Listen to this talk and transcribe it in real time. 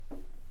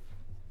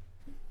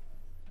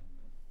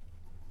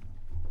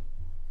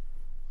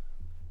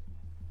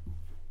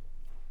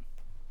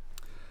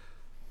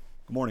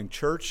Good morning,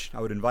 church. I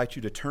would invite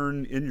you to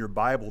turn in your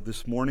Bible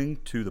this morning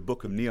to the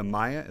book of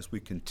Nehemiah as we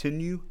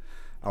continue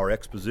our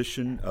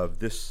exposition of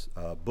this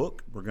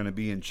book. We're going to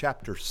be in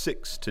chapter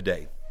 6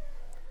 today.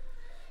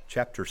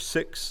 Chapter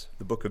 6,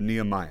 the book of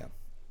Nehemiah.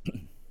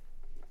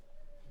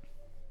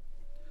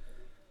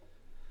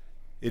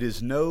 It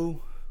is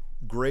no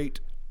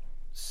great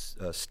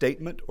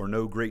statement or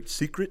no great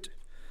secret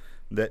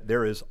that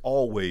there is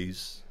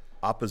always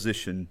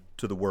opposition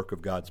to the work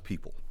of God's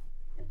people.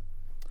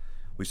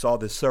 We saw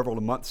this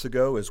several months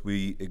ago as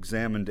we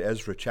examined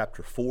Ezra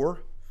chapter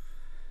 4.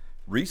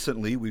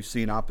 Recently, we've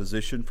seen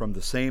opposition from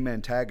the same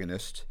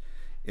antagonist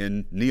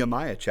in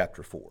Nehemiah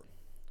chapter 4.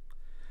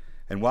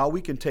 And while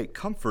we can take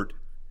comfort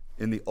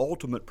in the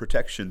ultimate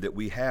protection that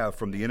we have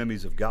from the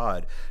enemies of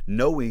God,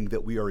 knowing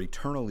that we are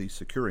eternally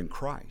secure in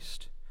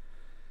Christ,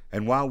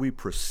 and while we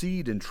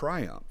proceed in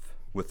triumph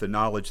with the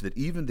knowledge that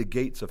even the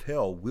gates of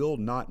hell will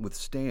not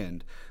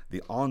withstand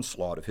the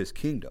onslaught of his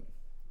kingdom,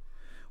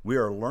 we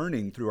are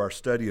learning through our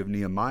study of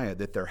Nehemiah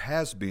that there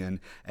has been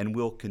and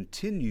will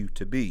continue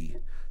to be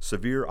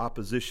severe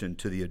opposition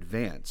to the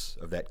advance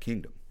of that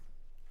kingdom.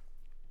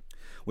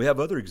 We have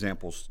other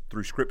examples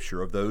through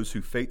Scripture of those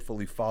who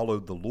faithfully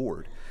followed the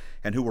Lord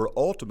and who were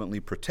ultimately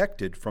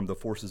protected from the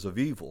forces of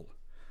evil,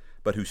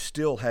 but who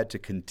still had to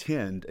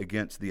contend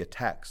against the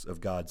attacks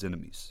of God's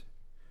enemies.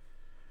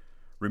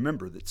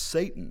 Remember that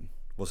Satan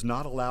was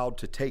not allowed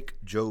to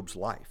take Job's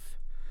life,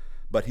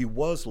 but he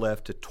was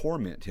left to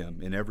torment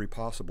him in every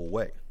possible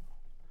way.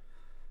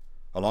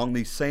 Along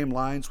these same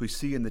lines, we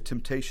see in the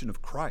temptation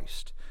of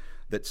Christ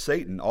that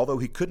Satan, although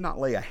he could not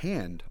lay a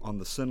hand on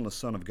the sinless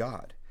Son of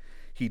God,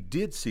 he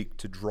did seek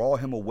to draw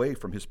him away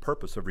from his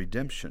purpose of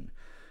redemption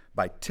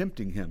by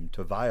tempting him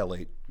to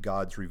violate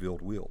God's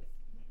revealed will.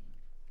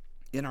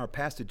 In our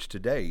passage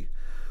today,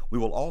 we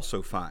will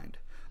also find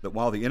that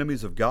while the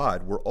enemies of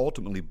God were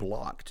ultimately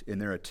blocked in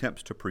their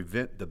attempts to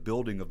prevent the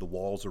building of the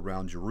walls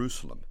around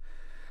Jerusalem,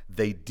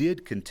 they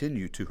did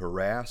continue to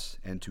harass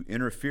and to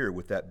interfere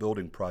with that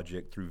building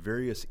project through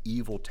various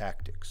evil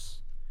tactics.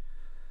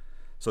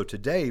 So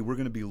today we're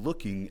going to be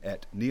looking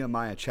at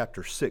Nehemiah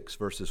chapter 6,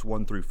 verses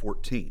 1 through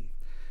 14.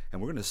 And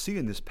we're going to see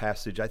in this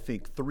passage, I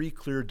think, three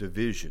clear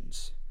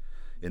divisions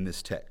in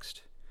this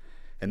text.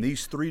 And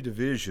these three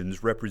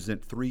divisions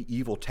represent three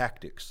evil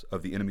tactics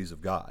of the enemies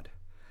of God.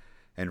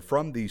 And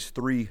from these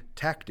three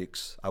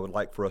tactics, I would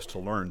like for us to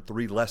learn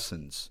three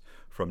lessons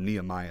from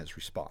Nehemiah's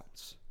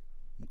response.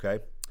 Okay?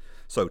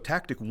 So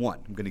tactic one,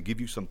 I'm going to give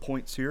you some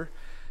points here.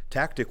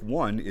 Tactic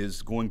one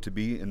is going to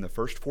be in the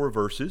first four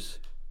verses,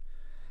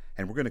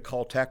 and we're going to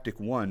call tactic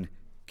one,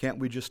 can't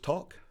we just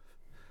talk?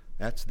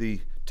 That's the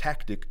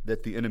tactic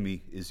that the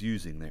enemy is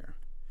using there.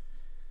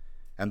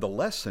 And the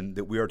lesson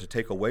that we are to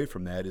take away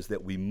from that is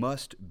that we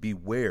must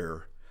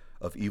beware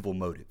of evil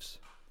motives.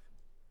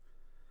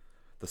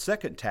 The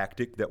second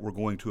tactic that we're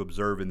going to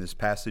observe in this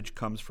passage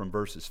comes from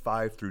verses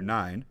 5 through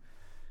 9.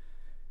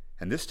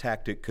 And this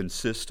tactic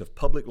consists of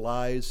public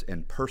lies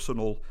and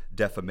personal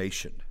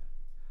defamation.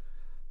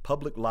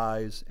 Public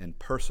lies and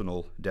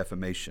personal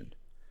defamation.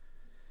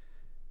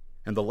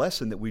 And the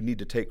lesson that we need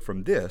to take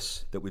from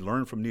this, that we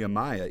learn from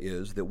Nehemiah,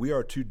 is that we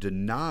are to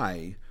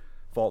deny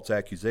false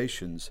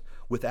accusations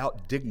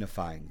without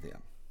dignifying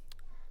them.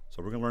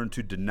 So we're going to learn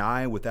to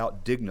deny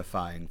without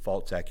dignifying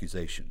false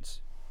accusations.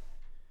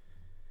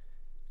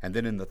 And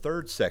then in the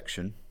third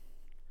section,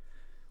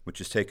 which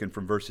is taken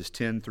from verses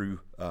 10 through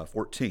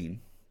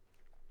 14,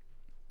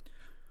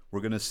 we're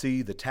going to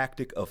see the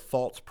tactic of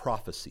false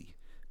prophecy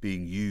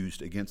being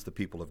used against the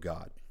people of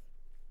God.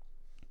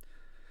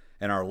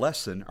 And our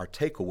lesson, our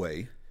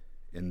takeaway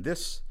in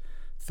this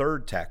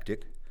third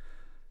tactic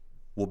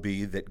will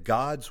be that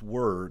God's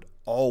word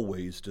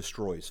always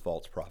destroys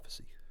false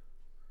prophecy.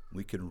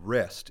 We can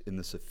rest in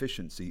the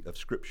sufficiency of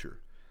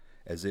Scripture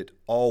as it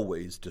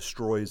always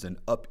destroys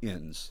and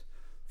upends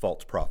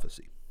false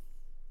prophecy.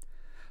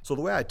 So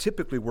the way I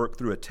typically work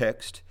through a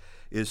text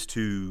is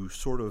to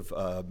sort of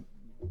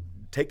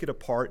take it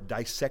apart,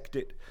 dissect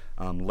it,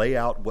 lay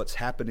out what's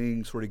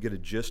happening, sort of get a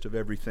gist of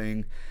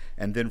everything,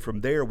 and then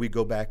from there we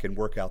go back and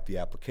work out the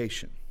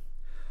application.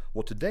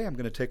 Well, today I'm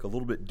going to take a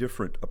little bit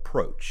different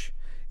approach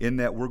in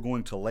that we're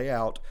going to lay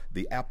out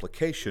the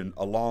application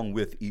along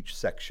with each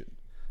section.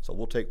 So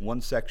we'll take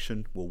one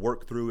section, we'll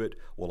work through it,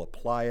 we'll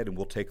apply it, and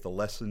we'll take the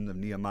lesson of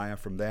Nehemiah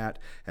from that,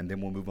 and then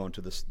we'll move on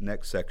to the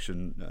next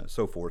section,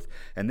 so forth.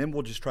 And then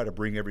we'll just try to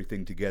bring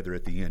everything together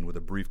at the end with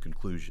a brief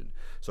conclusion.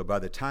 So by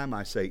the time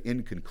I say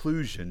in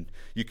conclusion,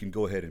 you can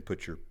go ahead and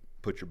put your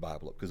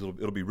Bible up, because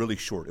it'll be really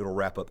short. It'll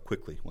wrap up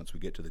quickly once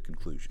we get to the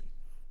conclusion.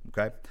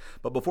 Okay?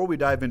 But before we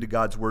dive into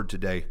God's Word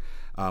today,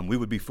 we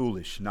would be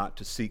foolish not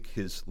to seek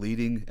His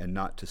leading and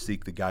not to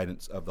seek the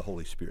guidance of the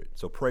Holy Spirit.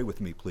 So pray with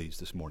me, please,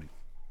 this morning.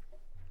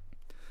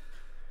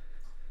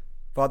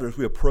 Father, as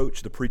we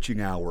approach the preaching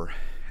hour,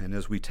 and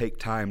as we take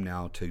time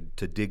now to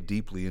dig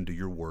deeply into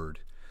your word,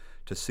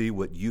 to see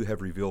what you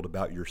have revealed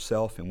about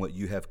yourself and what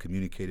you have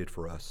communicated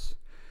for us,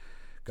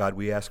 God,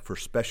 we ask for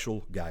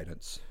special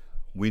guidance.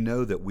 We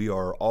know that we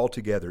are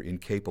altogether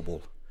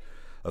incapable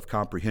of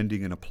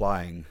comprehending and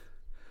applying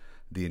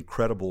the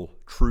incredible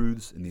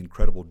truths and the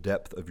incredible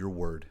depth of your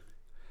word.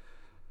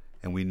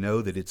 And we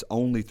know that it's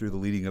only through the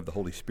leading of the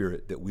Holy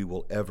Spirit that we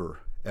will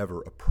ever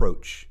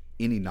approach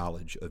any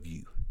knowledge of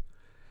you.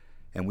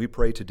 And we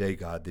pray today,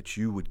 God, that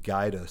you would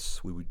guide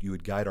us. You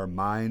would guide our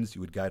minds.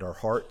 You would guide our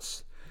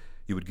hearts.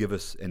 You would give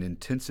us an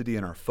intensity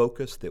in our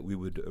focus, that we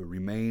would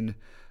remain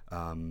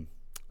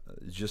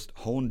just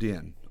honed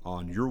in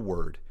on your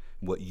word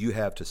and what you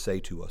have to say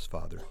to us,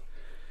 Father.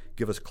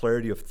 Give us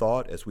clarity of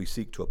thought as we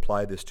seek to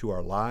apply this to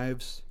our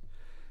lives.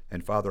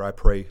 And Father, I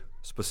pray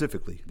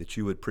specifically that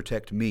you would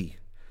protect me,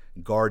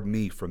 guard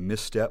me from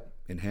misstep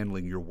in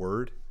handling your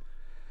word.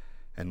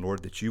 And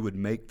Lord, that you would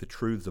make the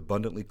truths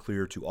abundantly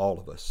clear to all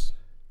of us.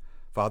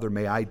 Father,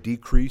 may I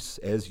decrease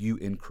as you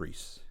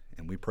increase.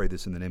 And we pray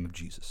this in the name of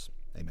Jesus.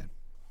 Amen.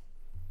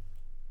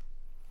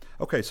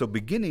 Okay, so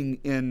beginning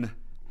in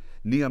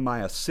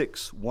Nehemiah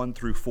 6, 1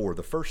 through 4,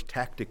 the first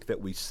tactic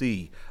that we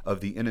see of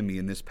the enemy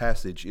in this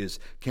passage is,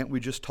 can't we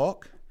just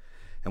talk?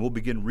 And we'll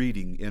begin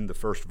reading in the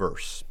first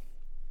verse.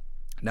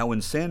 Now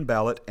when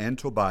Sanballat and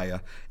Tobiah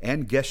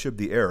and Geshem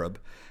the Arab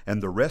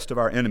and the rest of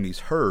our enemies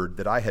heard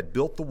that I had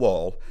built the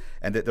wall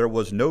and that there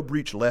was no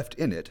breach left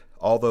in it,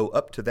 although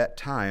up to that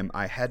time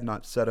I had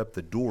not set up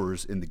the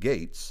doors in the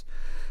gates,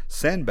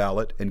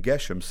 Sanballat and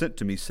Geshem sent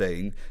to me,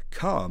 saying,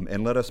 Come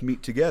and let us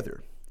meet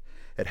together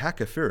at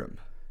Hakkephirim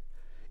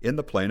in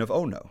the plain of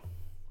Ono.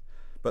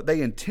 But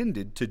they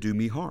intended to do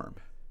me harm.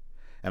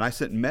 And I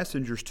sent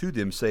messengers to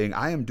them, saying,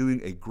 I am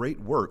doing a great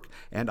work,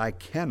 and I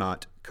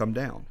cannot come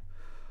down.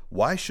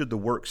 Why should the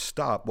work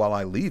stop while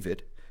I leave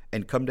it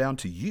and come down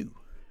to you?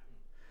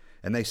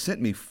 And they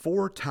sent me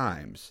 4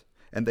 times,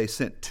 and they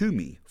sent to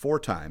me 4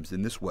 times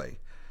in this way,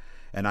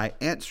 and I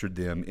answered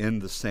them in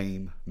the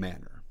same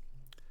manner.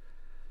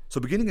 So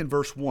beginning in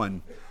verse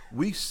 1,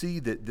 we see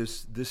that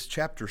this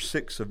chapter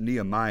 6 of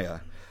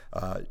Nehemiah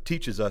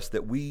teaches us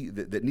that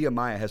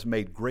Nehemiah has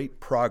made great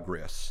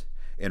progress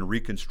in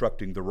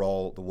reconstructing the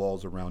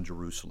walls around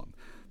Jerusalem.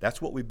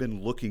 That's what we've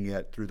been looking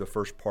at through the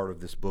first part of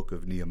this book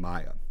of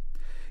Nehemiah.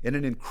 In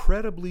an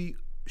incredibly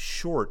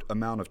short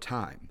amount of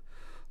time,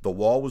 the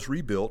wall was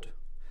rebuilt,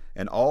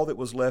 and all that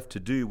was left to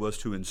do was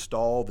to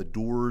install the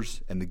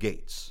doors and the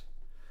gates.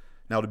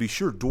 Now, to be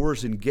sure,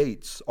 doors and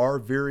gates are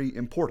very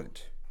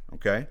important,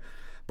 okay?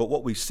 But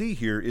what we see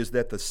here is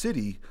that the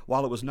city,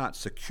 while it was not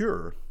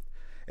secure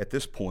at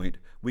this point,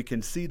 we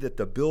can see that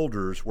the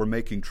builders were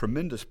making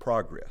tremendous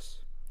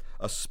progress,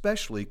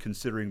 especially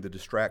considering the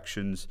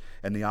distractions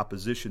and the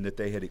opposition that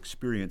they had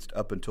experienced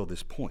up until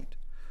this point.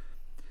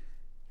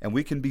 And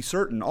we can be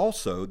certain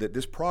also that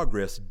this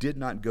progress did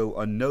not go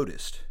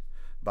unnoticed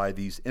by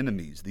these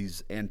enemies,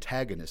 these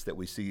antagonists that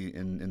we see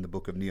in the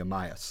book of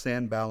Nehemiah,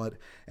 Sanballat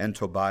and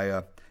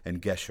Tobiah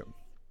and Geshem.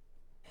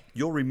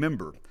 You'll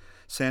remember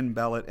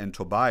Sanballat and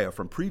Tobiah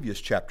from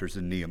previous chapters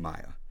in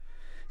Nehemiah.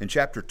 In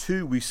chapter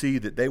 2, we see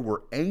that they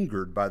were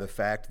angered by the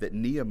fact that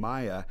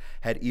Nehemiah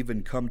had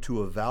even come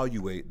to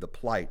evaluate the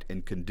plight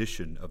and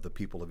condition of the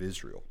people of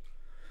Israel.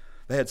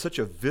 They had such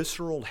a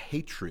visceral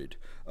hatred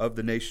of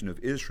the nation of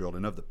Israel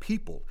and of the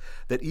people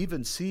that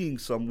even seeing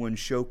someone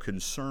show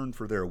concern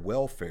for their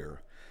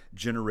welfare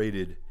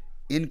generated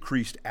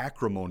increased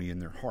acrimony in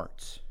their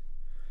hearts.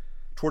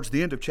 Towards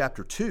the end of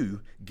chapter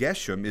 2,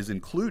 Geshem is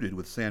included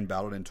with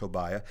Sanballat and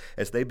Tobiah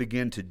as they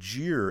begin to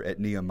jeer at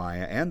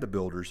Nehemiah and the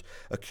builders,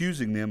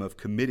 accusing them of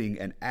committing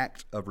an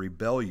act of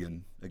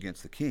rebellion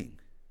against the king.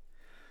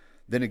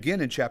 Then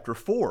again in chapter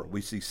 4,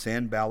 we see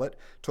Sanballat,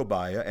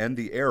 Tobiah, and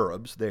the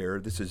Arabs there.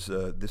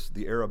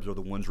 The Arabs are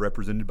the ones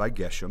represented by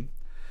Geshem.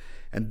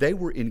 And they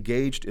were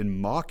engaged in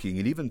mocking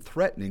and even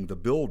threatening the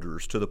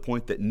builders to the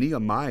point that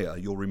Nehemiah,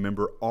 you'll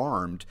remember,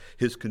 armed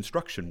his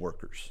construction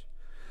workers.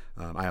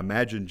 I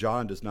imagine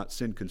John does not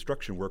send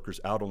construction workers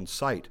out on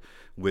site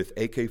with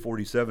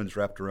AK-47s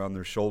wrapped around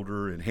their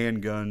shoulder and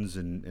handguns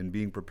and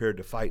being prepared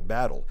to fight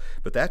battle.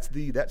 But that's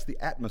the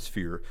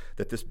atmosphere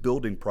that this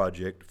building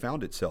project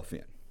found itself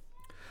in.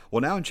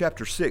 Well, now in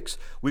chapter 6,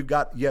 we've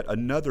got yet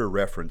another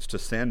reference to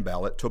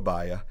Sanballat,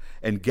 Tobiah,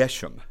 and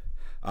Geshem.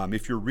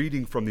 If you're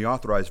reading from the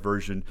Authorized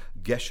Version,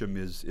 Geshem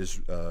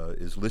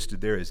is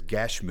listed there as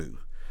Gashmu.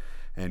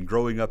 And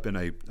growing up in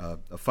a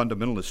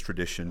fundamentalist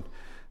tradition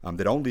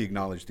that only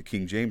acknowledged the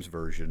King James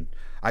Version,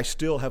 I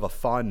still have a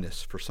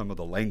fondness for some of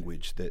the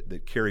language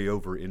that carry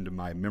over into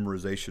my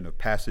memorization of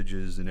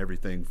passages and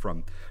everything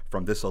from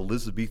this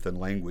Elizabethan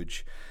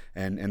language.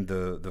 And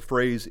the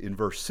phrase in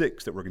verse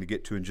 6 that we're going to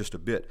get to in just a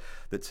bit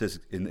that says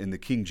in the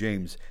King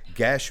James,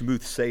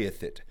 Gashmuth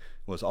saith it,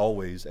 was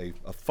always a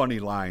funny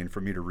line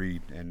for me to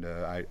read, and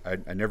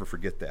I never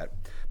forget that.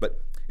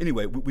 But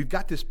anyway, we've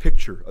got this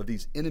picture of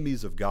these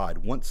enemies of God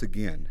once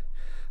again,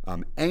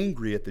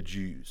 angry at the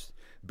Jews,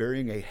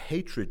 bearing a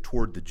hatred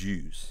toward the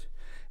Jews,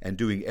 and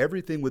doing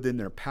everything within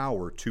their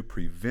power to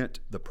prevent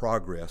the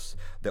progress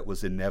that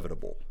was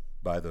inevitable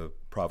by the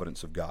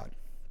providence of God.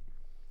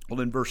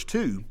 Well, in verse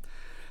 2,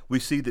 we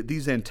see that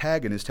these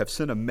antagonists have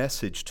sent a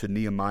message to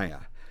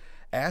Nehemiah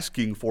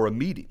asking for a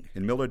meeting.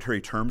 In military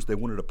terms, they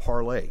wanted a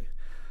parley.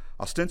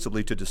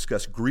 ostensibly to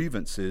discuss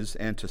grievances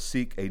and to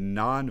seek a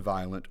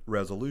nonviolent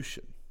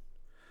resolution.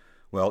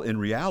 Well, in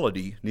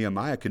reality,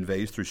 Nehemiah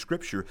conveys through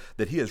Scripture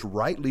that he has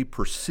rightly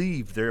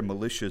perceived their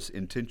malicious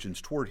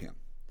intentions toward him.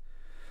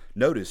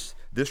 Notice,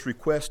 this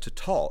request to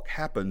talk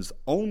happens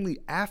only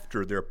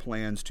after their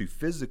plans to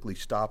physically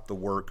stop the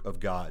work of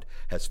God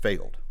has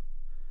failed.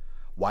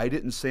 Why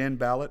didn't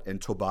Sanballat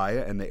and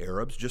Tobiah and the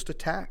Arabs just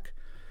attack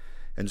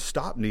and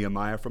stop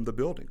Nehemiah from the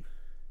building?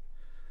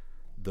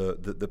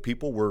 The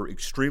people were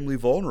extremely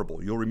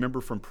vulnerable. You'll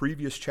remember from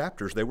previous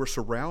chapters, they were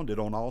surrounded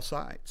on all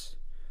sides.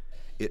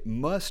 It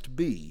must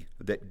be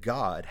that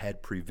God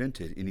had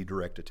prevented any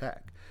direct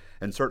attack.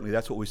 And certainly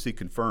that's what we see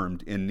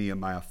confirmed in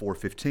Nehemiah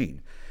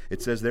 4:15.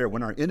 It says there,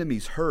 when our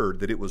enemies heard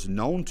that it was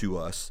known to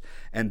us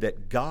and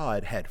that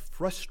God had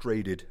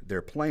frustrated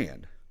their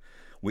plan,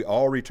 we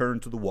all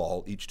returned to the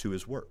wall, each to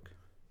his work.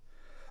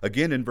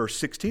 Again, in verse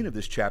 16 of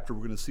this chapter,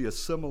 we're going to see a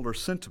similar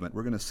sentiment.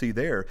 We're going to see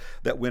there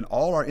that when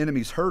all our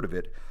enemies heard of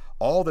it,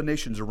 all the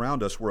nations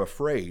around us were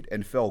afraid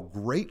and fell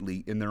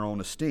greatly in their own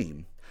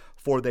esteem,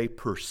 for they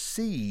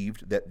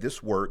perceived that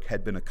this work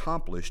had been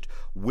accomplished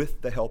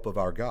with the help of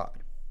our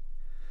God.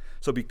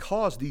 So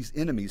because these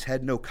enemies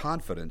had no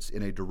confidence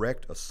in a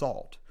direct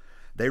assault,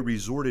 they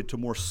resorted to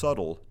more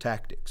subtle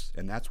tactics,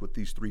 and that's what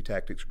these three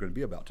tactics are going to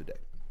be about today.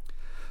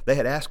 They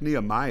had asked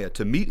Nehemiah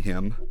to meet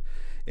him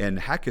in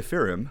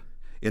Hakkephirim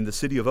in the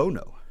city of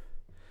Ono.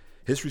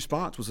 His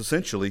response was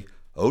essentially,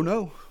 "Oh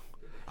no,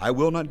 I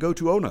will not go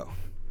to Ono."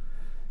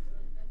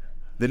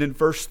 Then in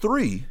verse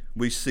 3,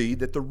 we see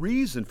that the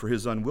reason for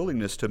his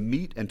unwillingness to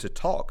meet and to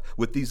talk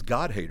with these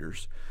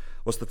God-haters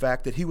was the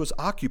fact that he was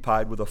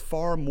occupied with a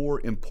far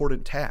more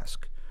important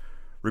task.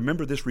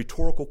 Remember this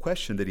rhetorical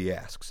question that he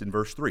asks in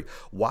verse 3.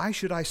 Why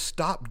should I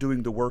stop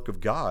doing the work of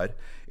God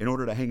in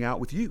order to hang out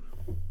with you?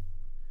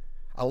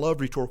 I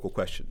love rhetorical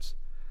questions.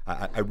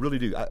 I really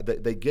do.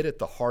 They get at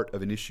the heart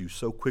of an issue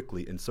so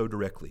quickly and so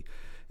directly.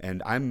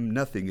 And I'm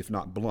nothing if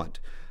not blunt.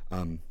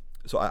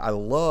 So I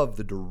love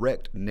the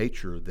direct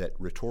nature that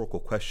rhetorical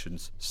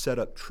questions set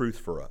up truth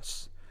for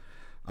us.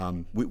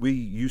 We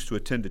used to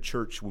attend a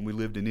church when we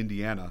lived in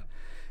Indiana,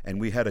 and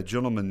we had a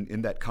gentleman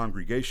in that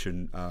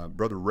congregation,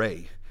 Brother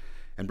Ray.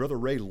 And Brother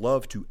Ray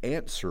loved to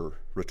answer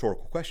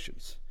rhetorical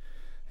questions.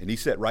 And he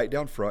sat right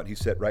down front. He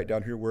sat right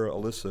down here where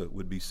Alyssa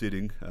would be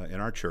sitting in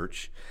our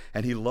church.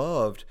 And he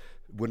loved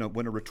when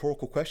a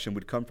rhetorical question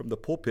would come from the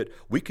pulpit,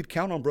 we could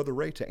count on Brother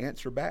Ray to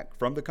answer back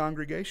from the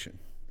congregation.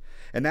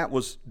 And that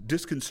was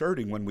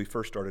disconcerting when we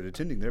first started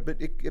attending there,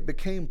 but it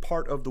became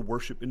part of the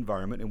worship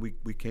environment, and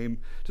we came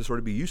to sort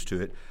of be used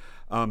to it.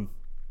 And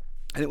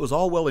it was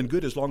all well and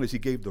good as long as he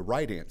gave the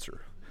right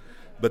answer.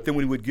 But then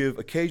when he would give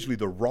occasionally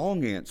the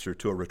wrong answer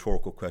to a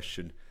rhetorical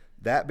question,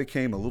 that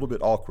became a little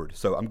bit awkward.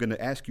 So I'm going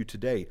to ask you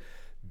today,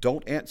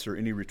 don't answer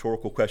any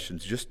rhetorical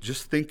questions.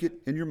 Just think it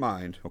in your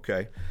mind,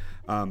 okay?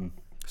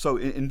 So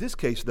in this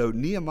case, though,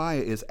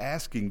 Nehemiah is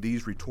asking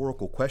these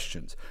rhetorical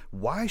questions.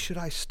 Why should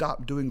I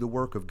stop doing the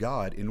work of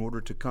God in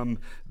order to come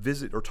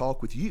visit or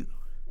talk with you?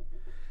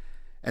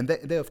 And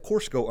they of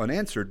course, go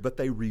unanswered, but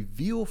they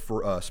reveal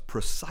for us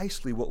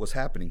precisely what was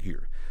happening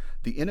here.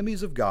 The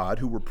enemies of God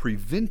who were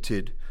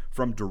prevented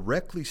from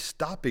directly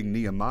stopping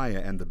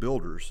Nehemiah and the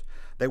builders,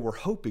 they were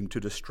hoping to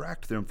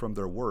distract them from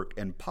their work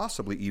and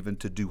possibly even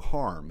to do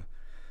harm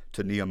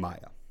to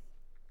Nehemiah.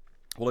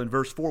 Well, in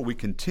verse 4, we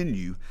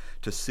continue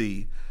to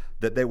see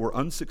that they were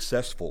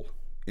unsuccessful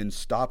in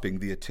stopping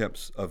the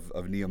attempts of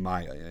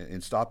Nehemiah, in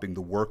stopping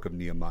the work of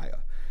Nehemiah.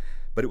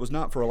 But it was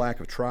not for a lack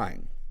of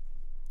trying.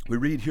 We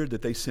read here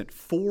that they sent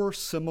 4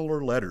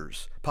 similar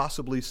letters,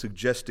 possibly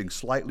suggesting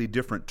slightly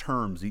different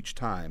terms each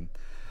time,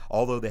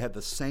 although they had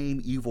the same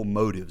evil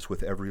motives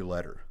with every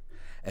letter.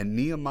 And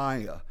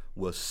Nehemiah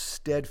was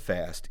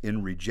steadfast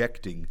in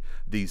rejecting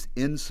these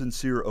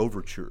insincere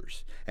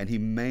overtures, and he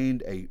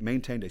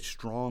maintained a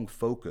strong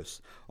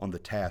focus on the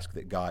task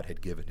that God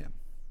had given him.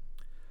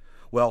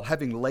 Well,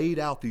 having laid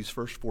out these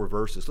first 4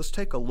 verses, let's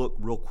take a look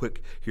real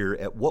quick here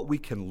at what we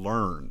can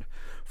learn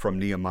from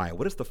Nehemiah.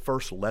 What is the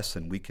first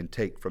lesson we can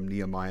take from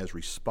Nehemiah's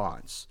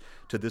response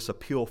to this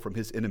appeal from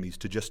his enemies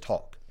to just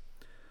talk?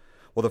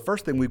 Well, the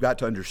first thing we've got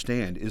to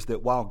understand is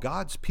that while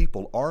God's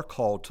people are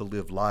called to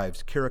live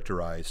lives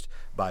characterized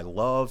by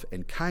love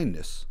and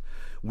kindness,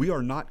 we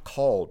are not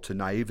called to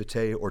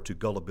naivete or to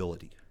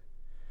gullibility.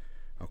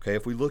 Okay,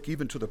 if we look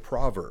even to the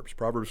Proverbs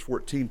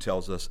 14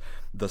 tells us,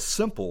 the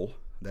simple,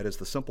 that is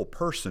the simple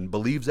person,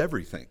 believes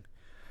everything,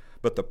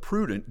 but the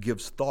prudent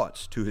gives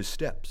thoughts to his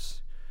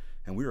steps.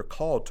 And we are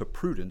called to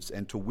prudence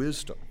and to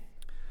wisdom.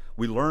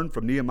 We learn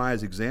from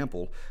Nehemiah's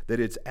example that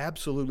it's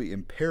absolutely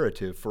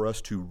imperative for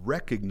us to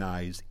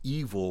recognize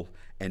evil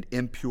and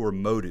impure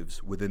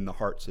motives within the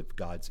hearts of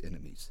God's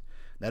enemies.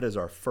 That is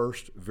our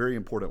first very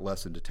important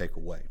lesson to take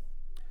away.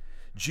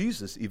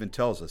 Jesus even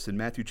tells us in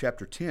Matthew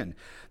chapter 10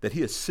 that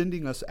he is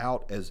sending us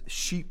out as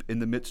sheep in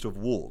the midst of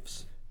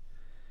wolves.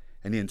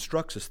 And he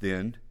instructs us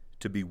then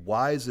to be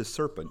wise as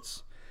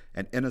serpents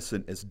and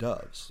innocent as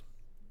doves.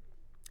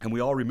 And we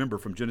all remember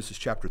from Genesis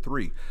chapter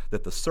 3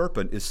 that the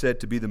serpent is said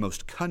to be the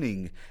most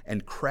cunning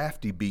and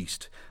crafty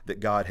beast that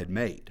God had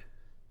made.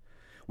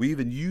 We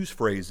even use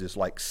phrases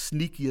like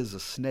sneaky as a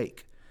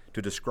snake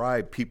to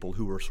describe people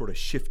who are sort of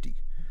shifty.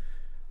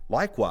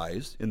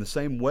 Likewise, in the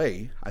same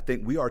way, I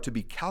think we are to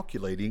be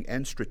calculating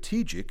and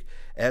strategic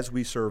as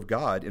we serve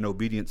God in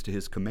obedience to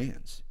his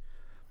commands.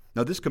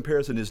 Now, this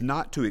comparison is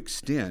not to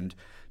extend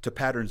to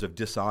patterns of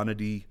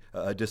dishonesty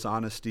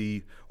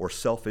or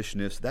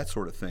selfishness, that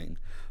sort of thing.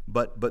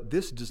 But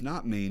this does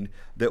not mean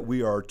that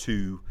we are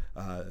to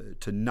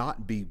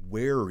not be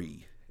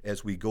wary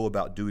as we go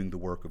about doing the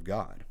work of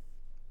God.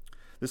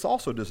 This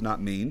also does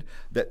not mean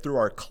that through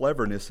our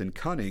cleverness and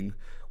cunning,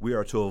 we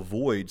are to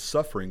avoid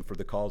suffering for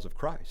the cause of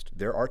Christ.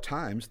 There are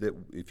times that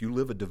if you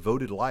live a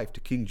devoted life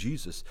to King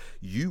Jesus,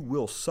 you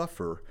will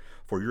suffer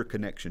for your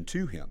connection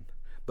to him.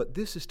 But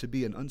this is to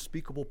be an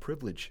unspeakable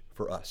privilege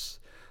for us,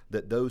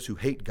 that those who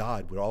hate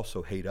God would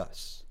also hate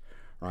us.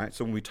 Right?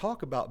 So when we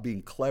talk about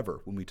being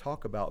clever, when we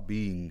talk about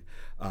being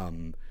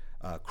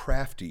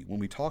crafty, when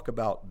we talk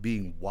about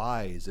being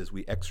wise as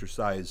we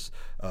exercise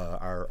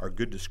our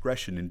good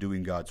discretion in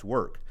doing God's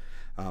work,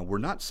 we're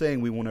not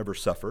saying we won't ever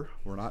suffer.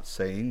 We're not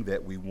saying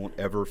that we won't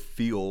ever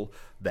feel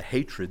the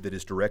hatred that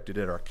is directed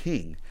at our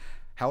King.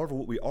 However,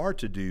 what we are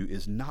to do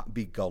is not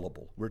be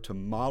gullible. We're to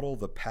model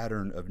the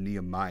pattern of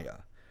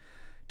Nehemiah,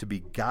 to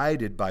be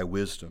guided by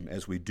wisdom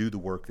as we do the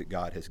work that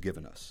God has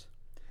given us.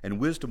 And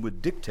wisdom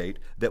would dictate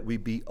that we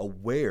be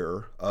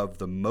aware of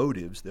the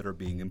motives that are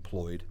being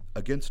employed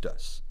against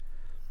us.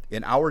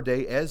 In our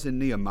day, as in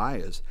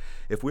Nehemiah's,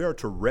 if we are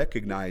to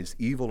recognize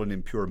evil and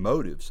impure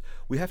motives,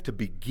 we have to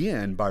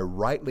begin by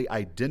rightly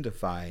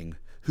identifying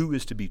who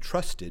is to be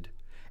trusted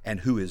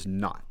and who is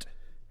not.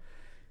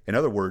 In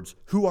other words,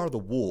 who are the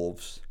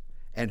wolves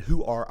and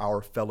who are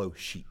our fellow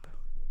sheep?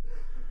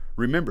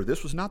 Remember,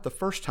 this was not the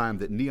first time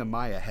that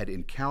Nehemiah had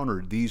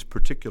encountered these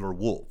particular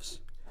wolves.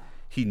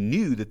 He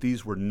knew that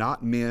these were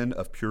not men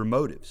of pure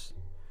motives.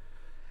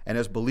 And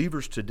as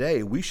believers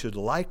today, we should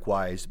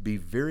likewise be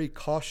very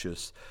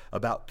cautious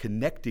about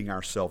connecting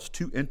ourselves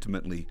too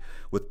intimately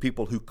with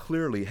people who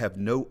clearly have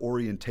no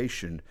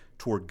orientation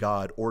toward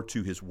God or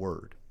to his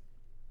word.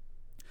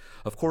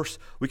 Of course,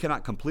 we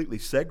cannot completely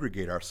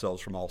segregate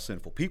ourselves from all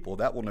sinful people.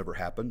 That will never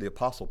happen. The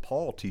Apostle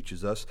Paul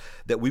teaches us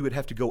that we would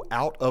have to go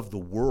out of the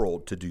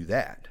world to do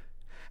that.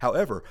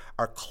 However,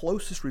 our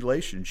closest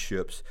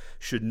relationships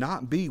should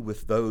not be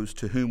with those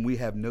to whom we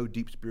have no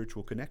deep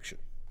spiritual connection.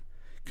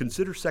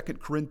 Consider 2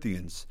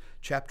 Corinthians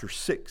chapter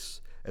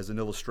 6 as an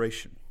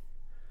illustration.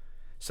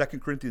 2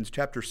 Corinthians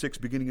chapter 6,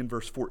 beginning in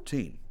verse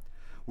 14.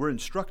 We're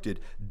instructed,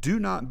 do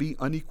not be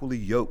unequally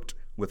yoked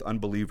with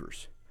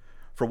unbelievers.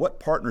 For what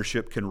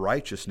partnership can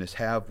righteousness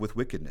have with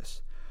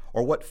wickedness?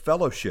 Or what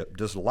fellowship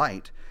does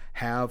light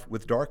have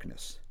with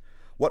darkness?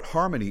 What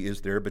harmony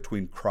is there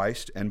between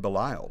Christ and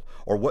Belial?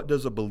 Or what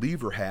does a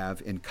believer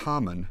have in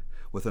common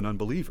with an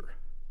unbeliever?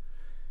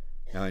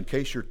 Now, in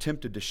case you're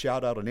tempted to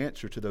shout out an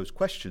answer to those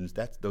questions,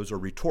 those are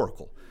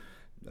rhetorical.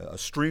 A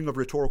string of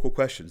rhetorical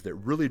questions that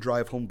really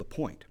drive home the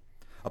point.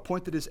 A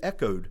point that is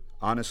echoed,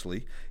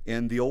 honestly,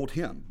 in the old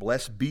hymn,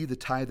 "Blessed be the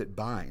tie that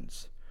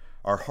binds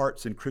our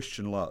hearts in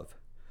Christian love.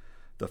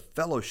 The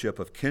fellowship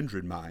of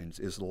kindred minds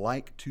is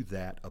like to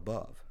that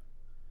above."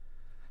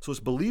 So as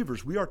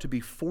believers, we are to be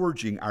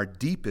forging our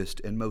deepest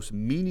and most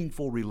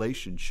meaningful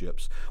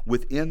relationships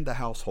within the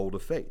household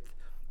of faith.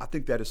 I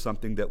think that is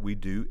something that we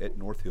do at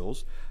North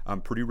Hills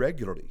pretty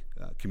regularly.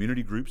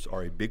 Community groups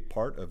are a big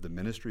part of the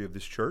ministry of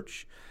this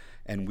church,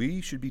 and we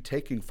should be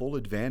taking full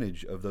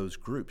advantage of those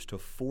groups to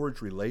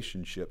forge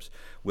relationships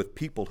with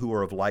people who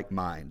are of like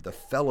mind. The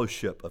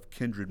fellowship of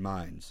kindred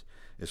minds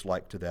is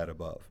like to that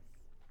above.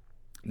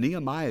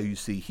 Nehemiah, you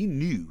see, he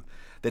knew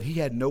that he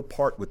had no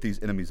part with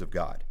these enemies of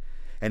God,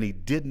 and he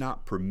did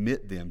not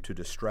permit them to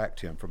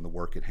distract him from the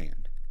work at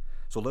hand.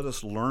 So let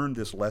us learn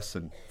this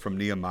lesson from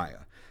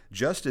Nehemiah.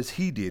 Just as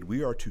he did,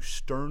 we are to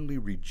sternly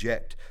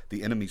reject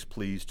the enemy's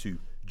pleas to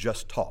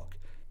just talk.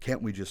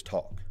 Can't we just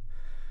talk?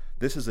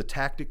 This is a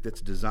tactic that's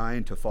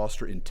designed to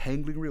foster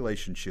entangling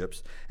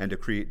relationships and to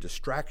create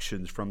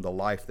distractions from the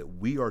life that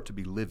we are to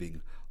be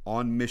living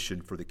on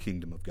mission for the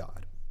kingdom of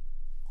God.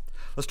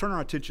 Let's turn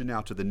our attention now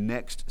to the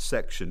next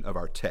section of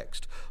our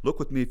text. Look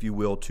with me, if you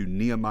will, to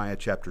Nehemiah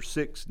chapter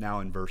 6,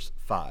 now in verse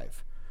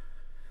 5.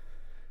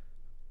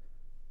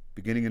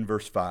 Beginning in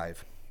verse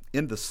 5.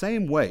 In the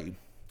same way,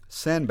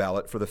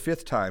 Sanballat for the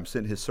 5th time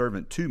sent his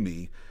servant to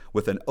me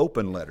with an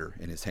open letter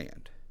in his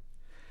hand.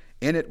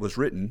 In it was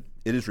written,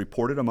 "It is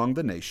reported among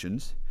the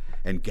nations,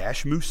 and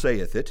Gashmu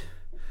saith it,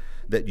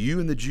 that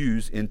you and the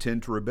Jews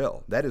intend to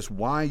rebel. That is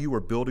why you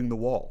are building the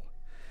wall.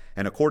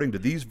 And according to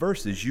these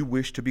verses, you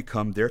wish to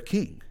become their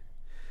king.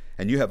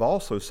 And you have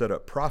also set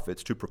up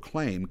prophets to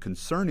proclaim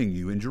concerning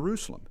you in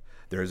Jerusalem,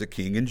 there is a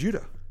king in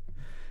Judah.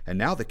 And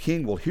now the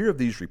king will hear of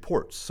these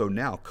reports. So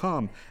now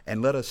come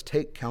and let us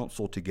take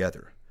counsel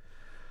together."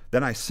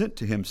 Then I sent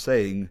to him,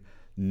 saying,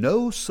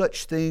 "No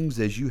such things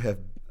as you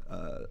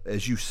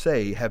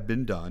say have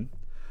been done,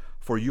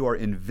 for you are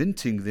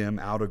inventing them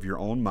out of your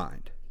own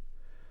mind.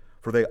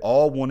 for they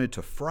all wanted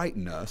to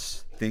frighten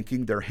us,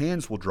 thinking their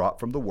hands will drop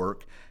from the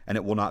work and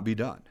it will not be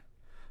done.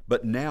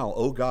 But now,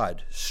 O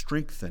God,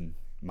 strengthen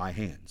my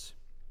hands."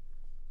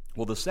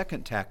 Well, the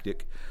second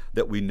tactic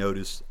that we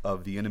notice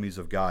of the enemies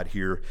of God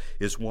here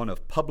is one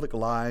of public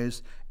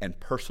lies and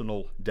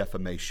personal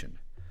defamation.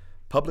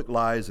 Public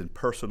lies and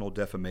personal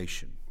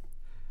defamation.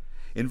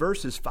 In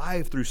verses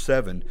 5 through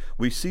 7,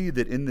 we see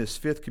that in this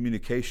fifth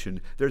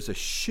communication, there's a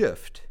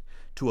shift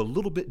to a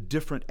little bit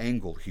different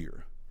angle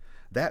here.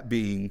 That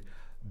being,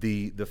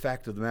 the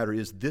fact of the matter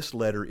is this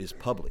letter is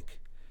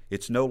public.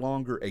 It's no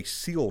longer a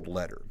sealed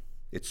letter.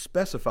 It's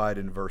specified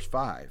in verse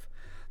 5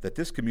 that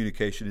this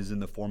communication is in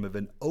the form of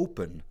an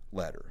open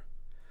letter.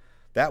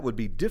 That would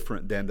be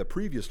different than the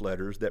previous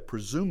letters that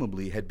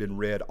presumably had been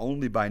read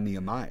only by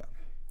Nehemiah.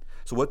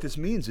 So what this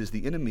means is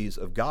the enemies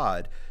of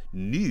God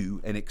knew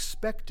and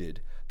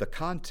expected the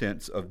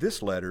contents of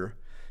this letter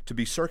to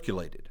be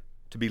circulated,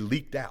 to be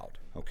leaked out,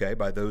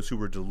 by those who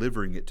were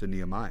delivering it to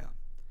Nehemiah.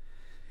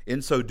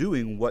 In so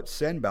doing, what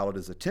Sanballat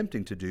is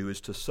attempting to do is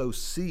to sow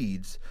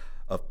seeds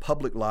of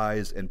public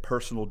lies and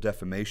personal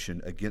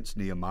defamation against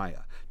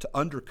Nehemiah, to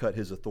undercut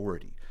his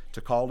authority,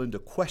 to call into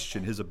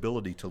question his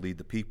ability to lead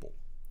the people.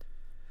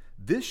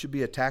 This should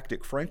be a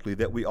tactic, frankly,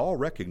 that we all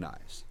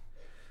recognize.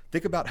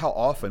 Think about how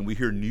often we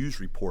hear news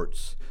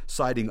reports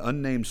citing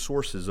unnamed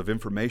sources of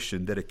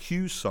information that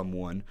accuse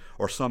someone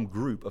or some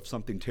group of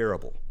something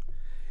terrible.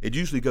 It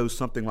usually goes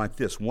something like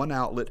this. One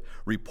outlet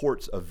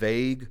reports a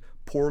vague,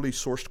 poorly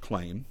sourced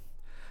claim,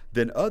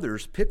 then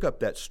others pick up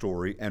that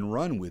story and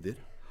run with it,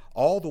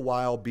 all the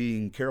while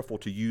being careful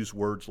to use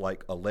words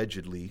like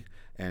allegedly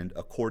and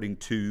according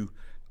to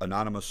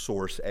anonymous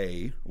source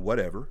A,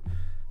 whatever,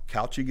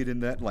 couching it in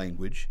that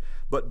language.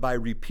 But by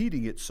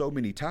repeating it so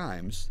many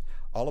times,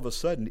 all of a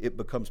sudden it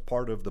becomes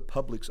part of the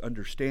public's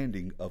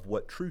understanding of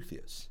what truth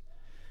is.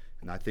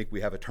 And I think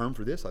we have a term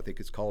for this. I think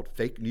it's called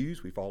fake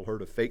news. We've all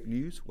heard of fake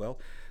news. Well,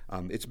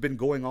 it's been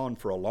going on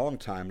for a long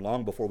time,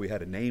 long before we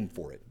had a name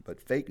for it. But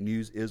fake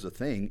news is a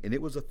thing, and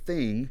it was a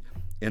thing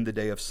in the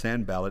day of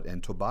Sanballat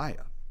and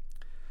Tobiah.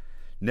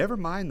 Never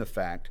mind the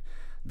fact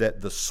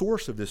that the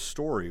source of this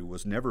story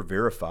was never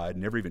verified,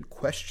 never even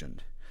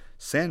questioned.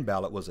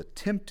 Sanballat was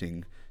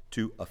attempting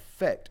to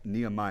affect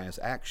Nehemiah's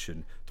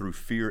action through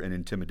fear and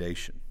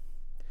intimidation.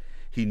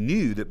 He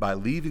knew that by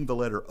leaving the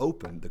letter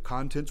open, the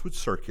contents would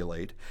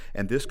circulate,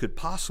 and this could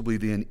possibly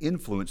then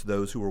influence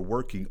those who were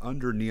working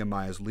under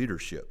Nehemiah's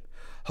leadership,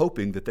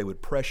 hoping that they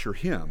would pressure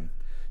him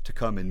to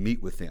come and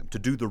meet with them, to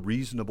do the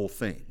reasonable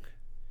thing.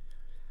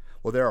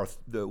 Well,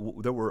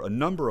 there were a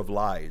number of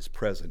lies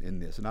present in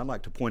this, and I'd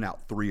like to point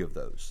out three of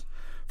those.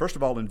 First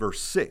of all, in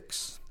verse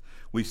 6,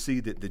 we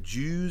see that the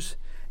Jews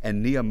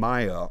and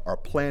Nehemiah are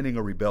planning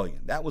a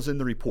rebellion. That was in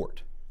the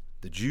report.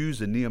 The Jews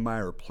and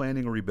Nehemiah are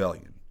planning a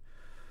rebellion.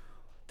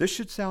 This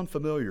should sound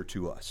familiar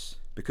to us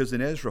because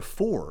in Ezra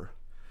 4,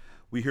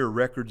 we hear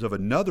records of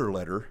another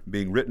letter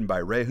being written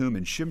by Rehum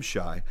and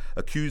Shimshai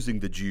accusing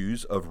the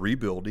Jews of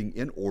rebuilding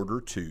in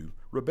order to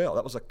rebel.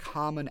 That was a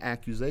common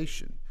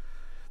accusation.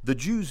 The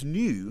Jews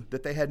knew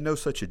that they had no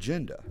such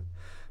agenda,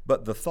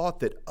 but the thought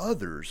that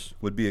others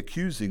would be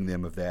accusing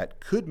them of that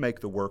could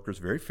make the workers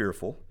very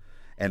fearful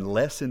and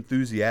less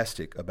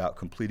enthusiastic about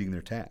completing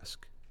their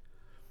task.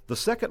 The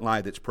second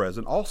lie that's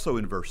present, also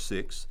in verse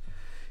 6,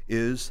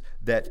 is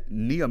that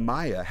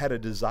Nehemiah had a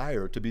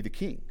desire to be the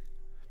king,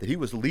 that he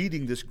was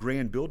leading this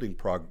grand building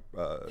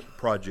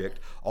project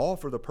all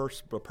for the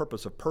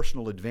purpose of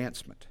personal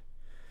advancement.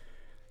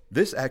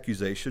 This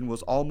accusation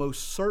was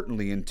almost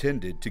certainly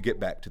intended to get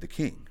back to the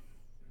king.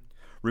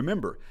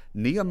 Remember,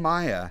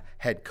 Nehemiah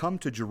had come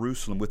to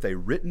Jerusalem with a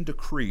written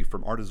decree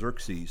from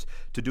Artaxerxes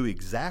to do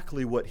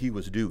exactly what he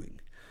was doing.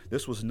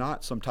 This was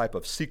not some type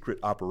of secret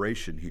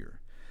operation here.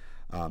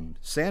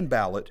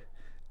 Sanballat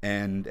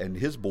and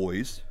his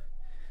boys,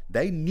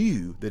 they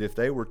knew that if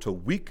they were to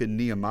weaken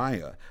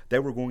Nehemiah, they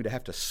were going to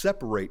have to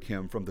separate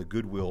him from the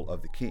goodwill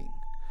of the king.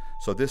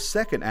 So this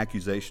second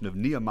accusation of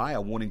Nehemiah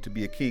wanting to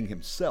be a king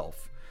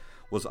himself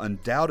was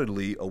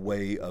undoubtedly a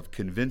way of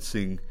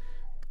convincing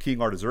King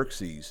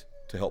Artaxerxes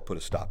to help put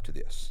a stop to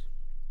this.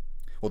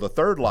 Well, the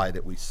third lie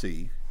that we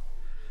see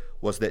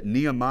was that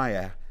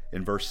Nehemiah,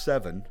 in verse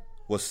 7,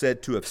 was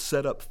said to have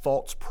set up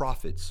false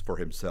prophets for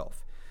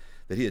himself,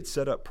 that he had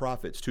set up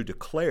prophets to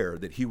declare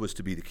that he was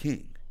to be the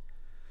king.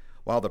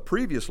 While the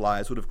previous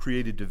lies would have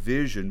created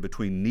division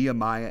between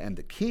Nehemiah and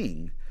the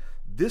king,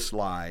 this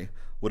lie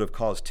would have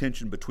caused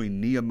tension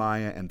between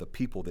Nehemiah and the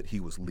people that he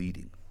was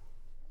leading.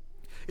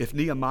 If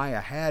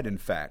Nehemiah had, in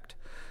fact,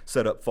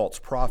 set up false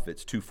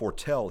prophets to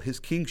foretell his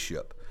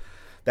kingship,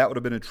 that would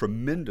have been a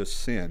tremendous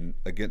sin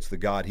against the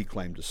God he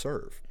claimed to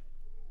serve.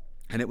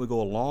 And it would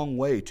go a long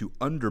way to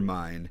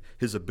undermine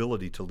his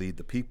ability to lead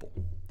the people.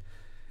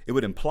 It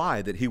would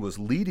imply that he was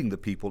leading the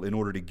people in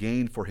order to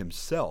gain for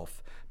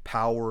himself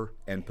power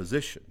and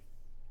position.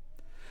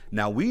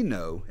 Now we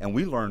know, and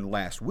we learned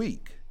last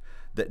week,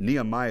 that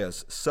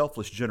Nehemiah's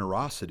selfless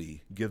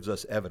generosity gives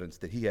us evidence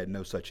that he had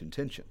no such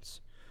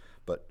intentions.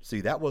 But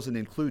see, that wasn't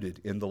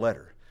included in the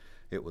letter.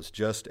 It was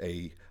just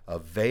a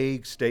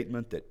vague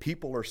statement that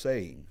people are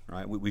saying,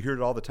 right? We hear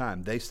it all the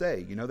time. They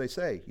say, they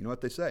say. You know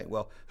what they say?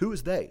 Well, who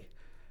is they?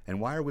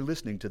 And why are we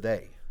listening to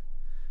they?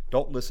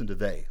 Don't listen to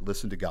they.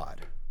 Listen to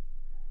God.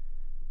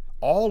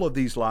 All of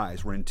these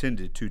lies were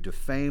intended to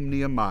defame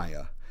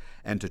Nehemiah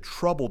and to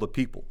trouble the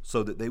people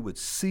so that they would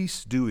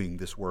cease doing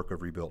this work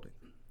of rebuilding.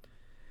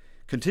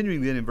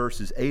 Continuing then in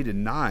verses 8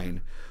 and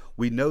 9,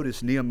 we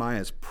notice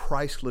Nehemiah's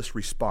priceless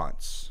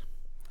response.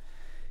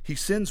 He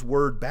sends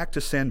word back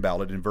to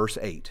Sanballat in verse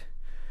 8,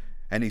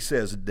 and he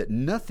says that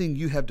nothing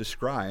you have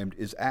described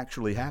is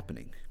actually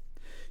happening.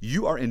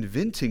 You are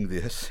inventing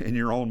this in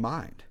your own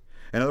mind.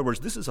 In other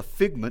words, this is a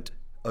figment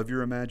of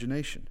your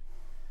imagination.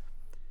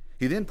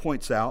 He then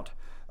points out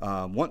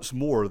once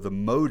more the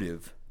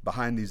motive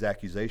behind these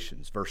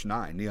accusations. Verse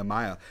 9,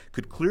 Nehemiah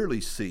could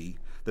clearly see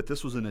that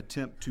this was an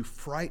attempt to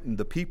frighten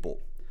the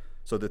people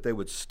so that they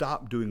would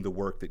stop doing the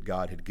work that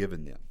God had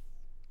given them.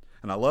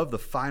 And I love the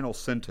final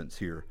sentence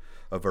here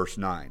of verse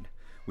 9.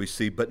 We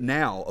see, but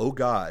now, O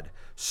God,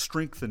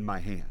 strengthen my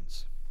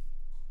hands.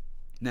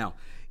 Now,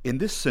 in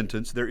this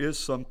sentence, there is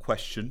some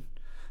question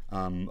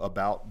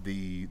about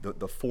the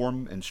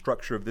form and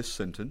structure of this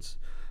sentence.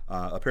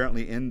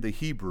 Apparently in the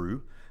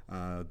Hebrew,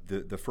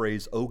 the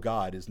phrase, O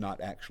God, is not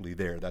actually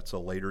there. That's a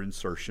later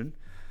insertion,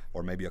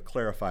 or maybe a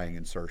clarifying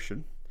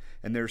insertion.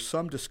 And there's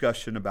some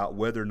discussion about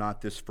whether or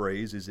not this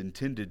phrase is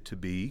intended to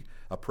be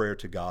a prayer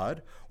to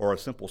God or a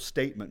simple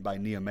statement by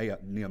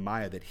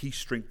Nehemiah that he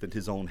strengthened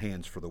his own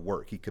hands for the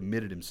work. He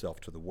committed himself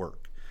to the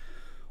work.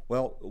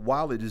 Well,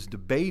 while it is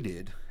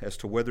debated as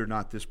to whether or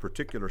not this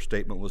particular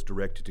statement was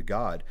directed to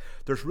God,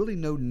 there's really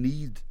no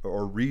need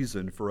or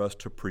reason for us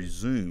to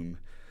presume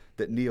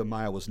that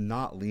Nehemiah was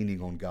not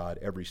leaning on God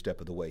every step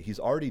of the way. He's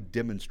already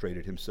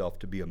demonstrated himself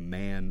to be a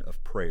man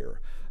of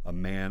prayer, a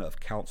man of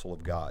counsel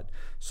of God.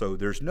 So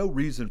there's no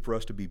reason for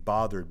us to be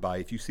bothered by,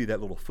 if you see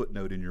that little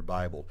footnote in your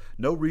Bible,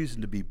 no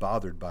reason to be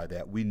bothered by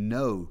that. We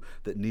know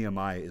that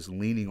Nehemiah is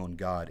leaning on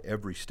God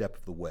every step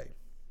of the way.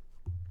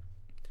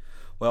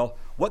 Well,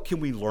 what can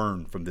we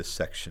learn from this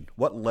section?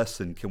 What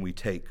lesson can we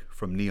take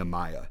from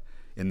Nehemiah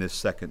in this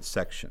second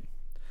section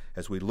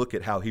as we look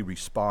at how he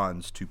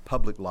responds to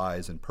public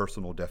lies and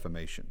personal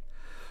defamation?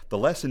 The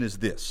lesson is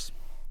this: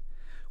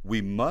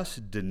 we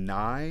must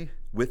deny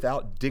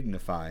without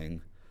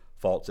dignifying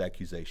false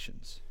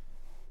accusations.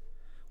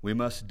 We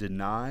must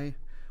deny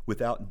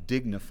without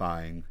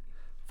dignifying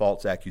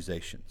false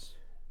accusations.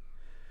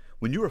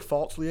 When you are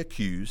falsely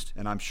accused,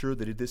 and I'm sure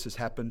that this has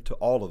happened to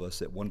all of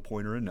us at one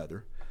point or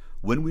another,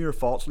 when we are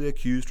falsely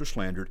accused or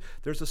slandered,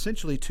 there's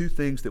essentially two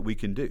things that we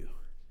can do.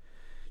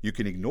 You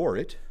can ignore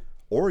it,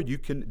 or you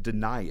can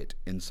deny it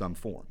in some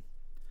form.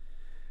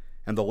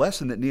 And the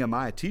lesson that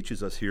Nehemiah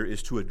teaches us here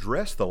is to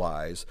address the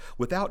lies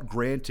without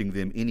granting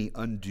them any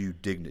undue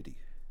dignity.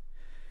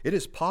 It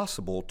is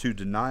possible to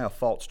deny a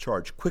false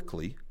charge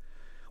quickly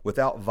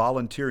without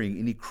volunteering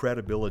any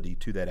credibility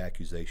to that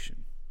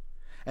accusation.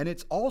 And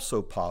it's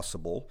also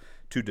possible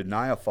to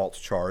deny a false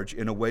charge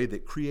in a way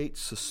that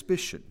creates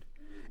suspicion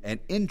and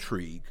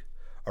intrigue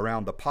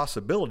around the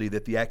possibility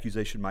that the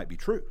accusation might be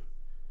true.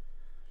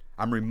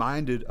 I'm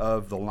reminded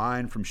of the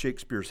line from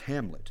Shakespeare's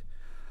Hamlet,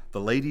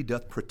 "The lady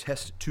doth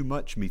protest too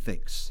much,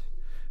 methinks."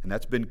 And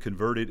that's been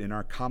converted in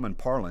our common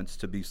parlance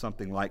to be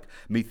something like,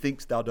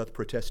 "Methinks thou doth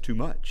protest too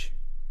much,"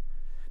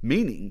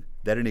 meaning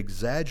that an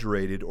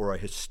exaggerated or a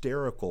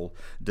hysterical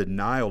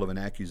denial of an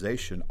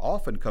accusation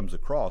often comes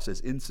across as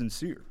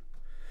insincere,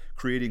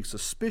 creating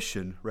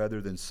suspicion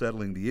rather than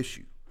settling the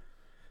issue.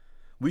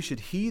 We should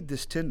heed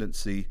this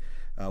tendency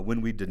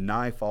when we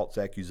deny false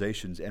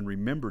accusations and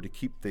remember to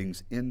keep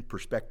things in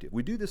perspective.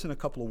 We do this in a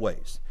couple of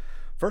ways.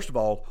 First of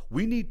all,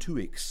 we need to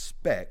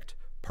expect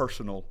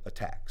personal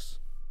attacks.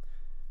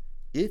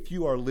 If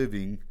you are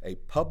living a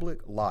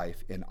public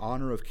life in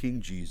honor of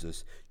King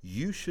Jesus,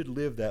 you should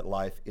live that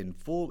life in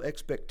full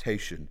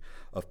expectation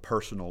of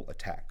personal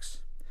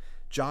attacks.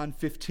 John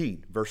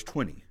 15, verse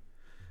 20,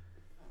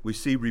 we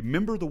see,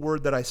 "Remember the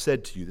word that I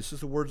said to you." This is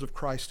the words of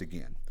Christ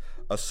again.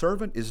 "A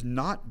servant is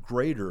not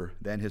greater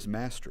than his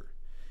master.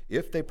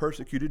 If they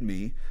persecuted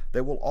me,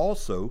 they will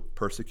also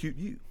persecute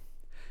you."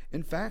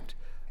 In fact,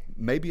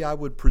 maybe I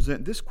would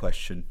present this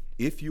question: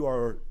 if you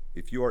are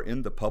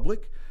in the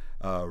public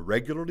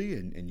regularly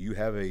and you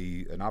have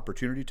an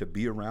opportunity to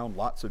be around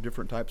lots of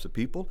different types of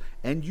people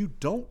and you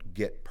don't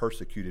get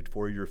persecuted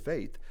for your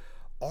faith,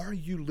 are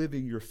you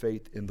living your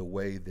faith in the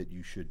way that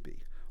you should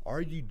be?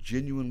 Are you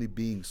genuinely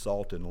being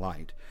salt and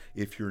light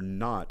if you're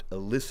not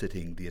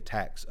eliciting the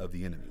attacks of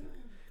the enemy?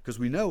 Because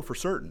we know for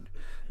certain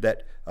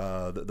that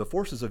the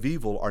forces of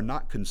evil are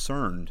not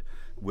concerned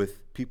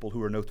with people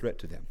who are no threat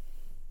to them.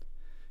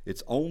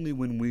 It's only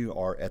when we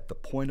are at the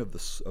point of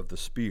the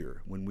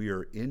spear, when we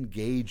are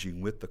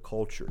engaging with the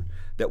culture,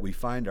 that we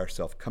find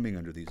ourselves coming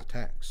under these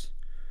attacks.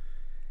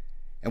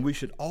 And we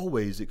should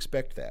always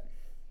expect that.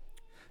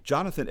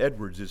 Jonathan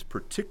Edwards is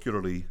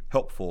particularly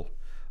helpful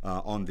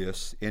on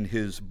this in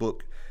his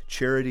book,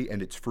 Charity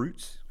and Its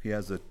Fruits. He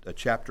has a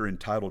chapter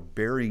entitled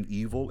 "Bearing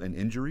Evil and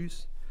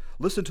Injuries."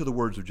 Listen to the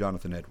words of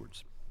Jonathan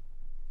Edwards.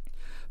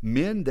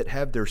 Men that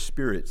have their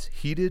spirits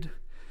heated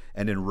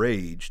and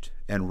enraged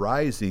and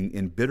rising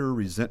in bitter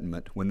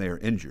resentment when they are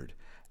injured,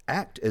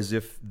 act as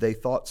if they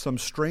thought some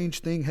strange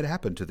thing had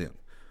happened to them,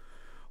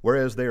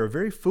 whereas they are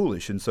very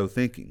foolish in so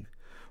thinking.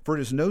 For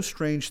it is no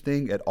strange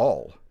thing at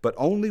all, but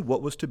only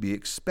what was to be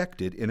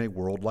expected in a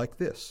world like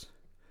this.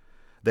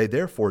 They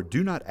therefore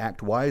do not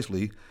act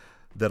wisely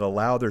that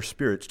allow their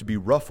spirits to be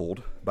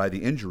ruffled by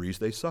the injuries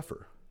they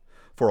suffer.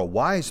 For a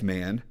wise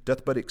man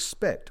doth but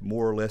expect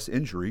more or less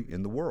injury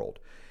in the world,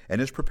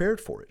 and is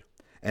prepared for it,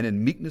 and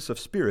in meekness of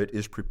spirit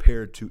is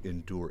prepared to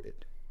endure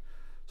it.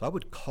 So I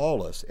would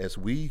call us, as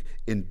we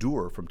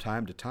endure from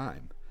time to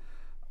time,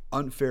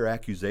 unfair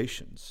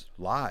accusations,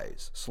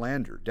 lies,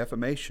 slander,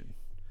 defamation,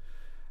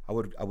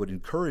 I would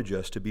encourage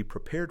us to be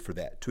prepared for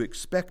that, to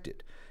expect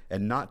it,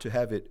 and not to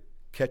have it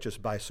catch us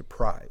by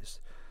surprise.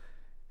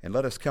 And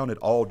let us count it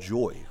all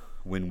joy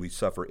when we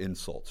suffer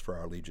insults for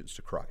our allegiance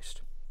to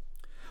Christ.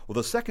 Well,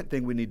 the second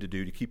thing we need to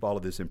do to keep all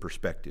of this in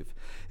perspective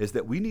is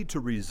that we need to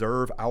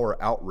reserve our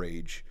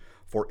outrage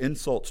for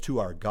insults to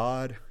our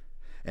God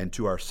and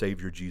to our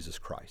Savior Jesus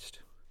Christ.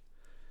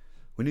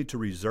 We need to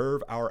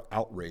reserve our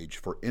outrage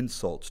for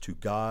insults to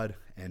God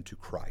and to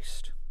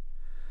Christ.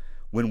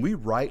 When we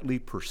rightly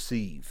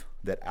perceive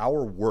that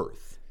our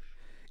worth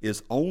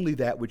is only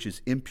that which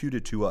is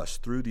imputed to us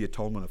through the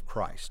atonement of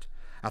Christ,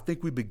 I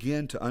think we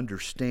begin to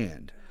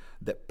understand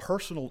that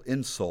personal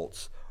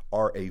insults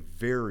are a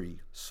very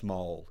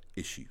small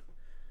issue.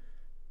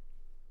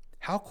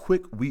 How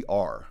quick we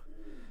are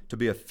to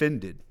be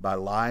offended by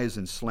lies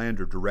and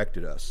slander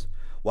directed at us,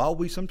 while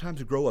we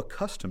sometimes grow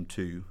accustomed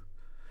to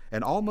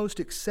and almost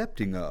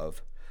accepting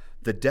of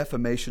the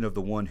defamation of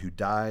the one who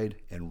died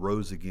and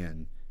rose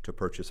again to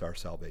purchase our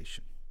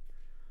salvation.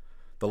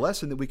 The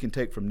lesson that we can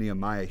take from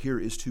Nehemiah here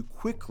is to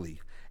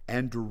quickly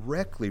and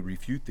directly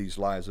refute these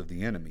lies of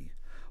the enemy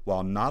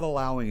while not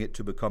allowing it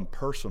to become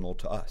personal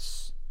to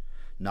us,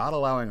 not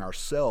allowing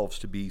ourselves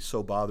to be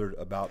so bothered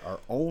about our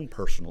own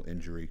personal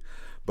injury,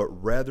 but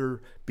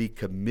rather be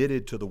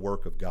committed to the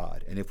work of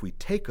God. And if we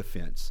take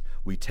offense,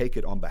 we take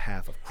it on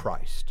behalf of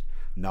Christ,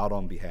 not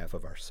on behalf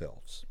of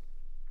ourselves.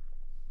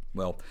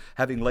 Well,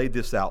 having laid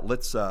this out,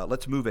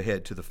 let's move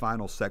ahead to the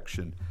final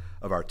section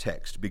of our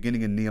text,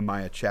 beginning in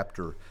Nehemiah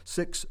chapter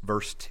 6,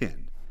 verse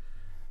 10.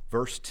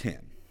 Verse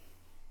 10.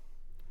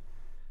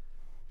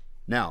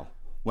 Now,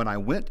 when I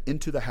went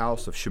into the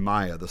house of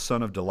Shemaiah, the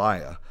son of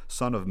Delaiah,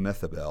 son of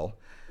Methabel,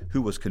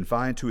 who was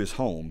confined to his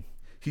home,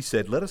 he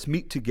said, "Let us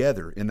meet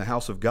together in the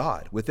house of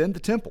God, within the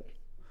temple.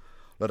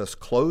 Let us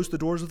close the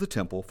doors of the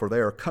temple, for they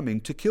are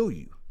coming to kill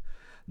you.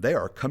 They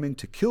are coming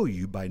to kill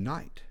you by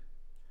night."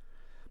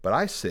 But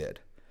I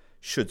said,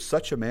 "Should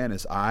such a man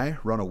as I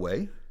run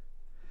away?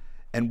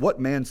 And what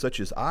man such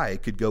as I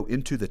could go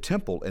into the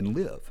temple and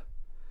live?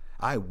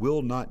 I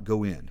will not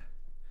go in."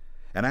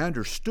 And I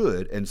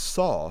understood and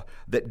saw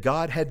that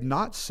God had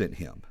not sent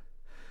him,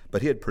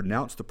 but he had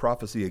pronounced the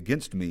prophecy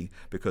against me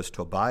because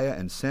Tobiah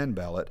and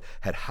Sanballat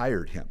had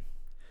hired him.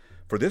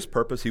 For this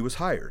purpose he was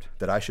hired,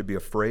 that I should be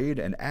afraid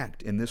and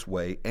act in this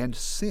way and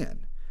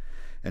sin,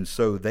 and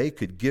so they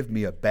could give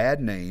me a bad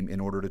name in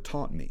order to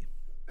taunt me.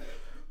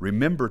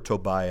 Remember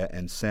Tobiah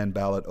and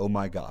Sanballat, O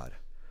my God,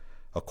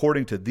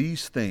 according to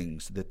these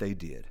things that they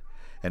did,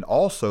 and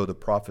also the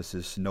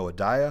prophetess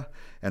Noadiah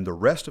and the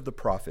rest of the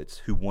prophets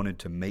who wanted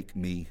to make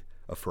me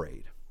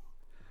afraid.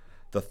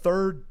 The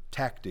third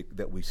tactic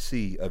that we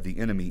see of the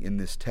enemy in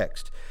this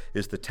text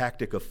is the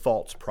tactic of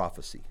false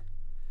prophecy.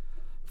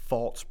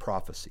 False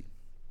prophecy.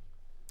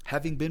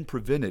 Having been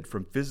prevented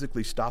from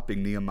physically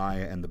stopping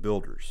Nehemiah and the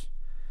builders,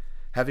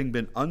 having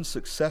been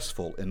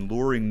unsuccessful in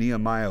luring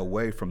Nehemiah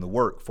away from the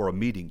work for a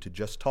meeting to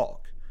just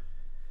talk,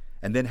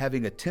 and then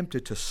having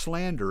attempted to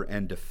slander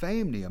and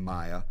defame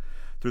Nehemiah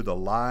through the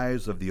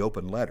lies of the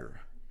open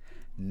letter,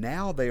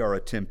 now they are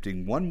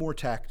attempting one more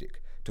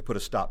tactic to put a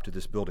stop to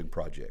this building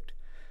project,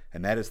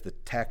 and that is the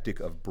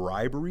tactic of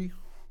bribery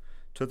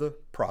to the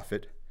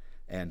prophet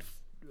and,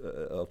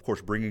 of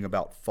course, bringing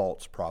about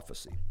false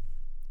prophecy.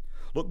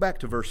 Look back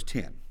to verse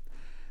 10.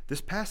 This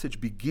passage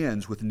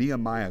begins with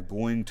Nehemiah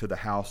going to the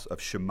house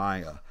of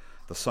Shemaiah,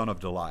 the son of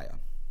Delaiah.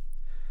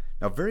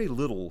 Now, very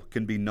little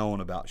can be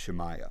known about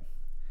Shemaiah,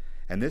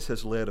 and this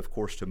has led, of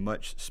course, to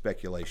much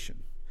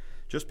speculation.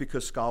 Just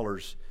because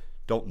scholars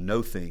don't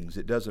know things,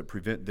 it doesn't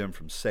prevent them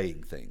from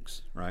saying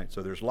things, right?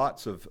 So there's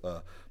lots of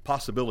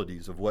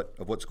possibilities of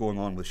what's going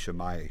on with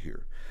Shemaiah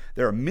here.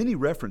 There are many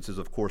references,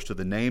 of course, to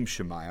the name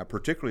Shemaiah,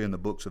 particularly in the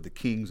books of the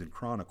Kings and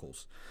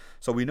Chronicles.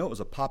 So we know it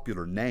was a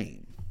popular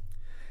name.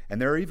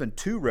 And there are even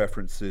two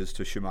references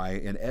to Shemaiah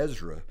in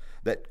Ezra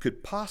that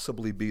could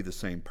possibly be the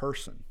same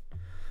person.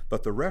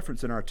 But the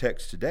reference in our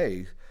text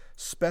today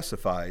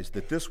specifies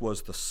that this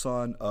was the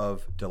son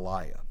of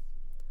Delaiah.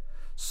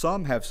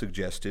 Some have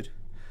suggested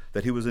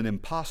that he was an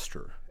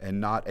impostor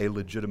and not a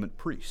legitimate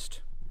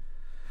priest.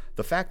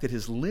 The fact that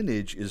his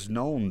lineage is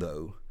known,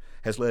 though,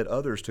 has led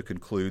others to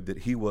conclude that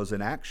he was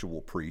an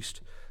actual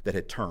priest that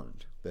had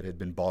turned, that had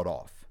been bought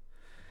off.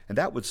 And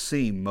that would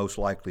seem most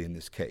likely in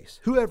this case.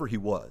 Whoever he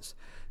was,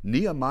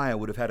 Nehemiah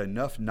would have had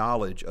enough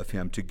knowledge of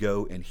him to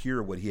go and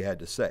hear what he had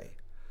to say.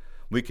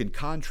 We can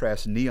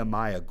contrast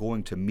Nehemiah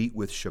going to meet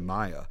with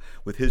Shemaiah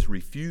with his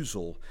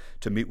refusal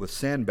to meet with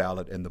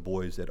Sanballat and the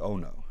boys at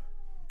Ono.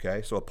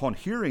 Okay, so upon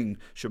hearing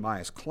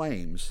Shemaiah's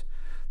claims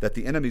that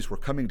the enemies were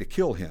coming to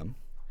kill him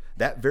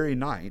that very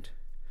night,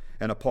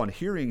 and upon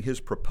hearing his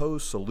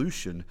proposed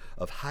solution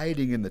of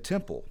hiding in the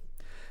temple,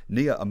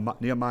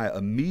 Nehemiah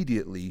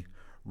immediately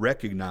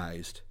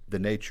recognized the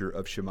nature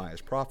of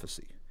Shemaiah's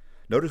prophecy.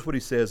 Notice what he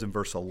says in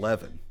verse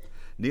 11.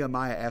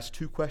 Nehemiah asks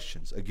two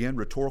questions, again,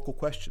 rhetorical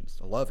questions.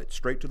 I love it,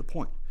 straight to the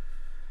point.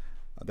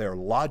 They are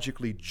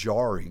logically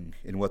jarring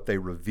in what they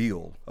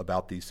reveal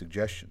about these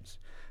suggestions.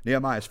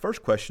 Nehemiah's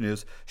first question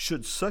is,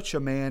 should such a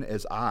man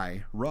as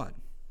I run?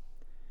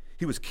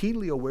 He was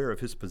keenly aware of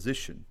his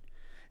position,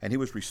 and he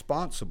was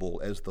responsible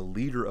as the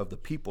leader of the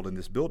people in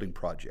this building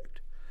project.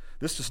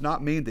 This does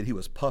not mean that he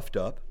was puffed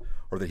up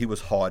or that he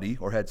was haughty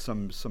or had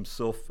some sense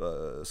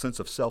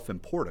of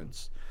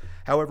self-importance.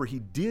 However, he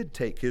did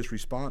take his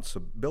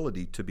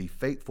responsibility to be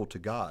faithful to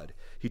God.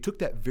 He took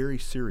that very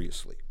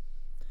seriously.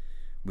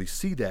 We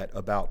see that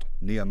about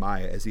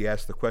Nehemiah as he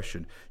asked the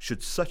question,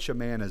 should such a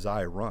man as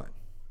I run?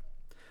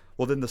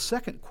 Well, then the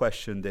second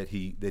question that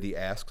he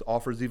asks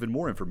offers even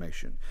more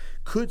information.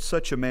 Could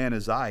such a man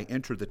as I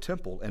enter the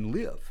temple and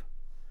live?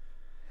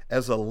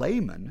 As a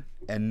layman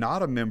and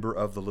not a member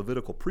of the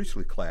Levitical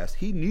priestly class,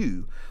 he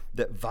knew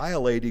that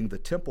violating the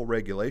temple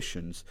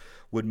regulations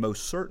would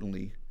most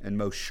certainly and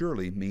most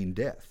surely mean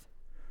death.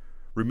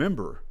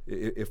 Remember,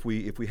 if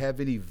we have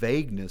any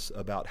vagueness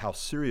about how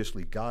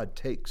seriously God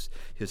takes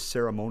his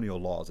ceremonial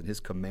laws and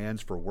his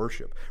commands for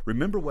worship,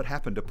 remember what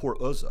happened to poor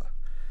Uzzah.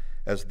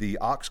 As the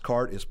ox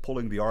cart is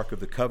pulling the Ark of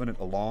the Covenant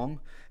along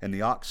and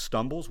the ox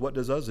stumbles, what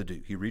does Uzzah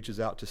do? He reaches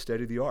out to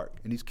steady the ark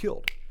and he's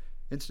killed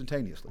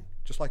instantaneously,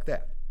 just like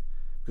that.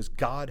 Because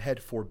God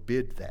had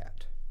forbid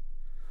that.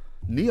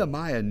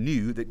 Nehemiah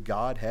knew that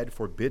God had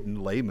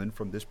forbidden laymen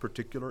from this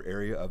particular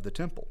area of the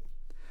temple.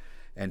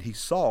 And he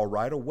saw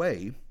right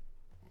away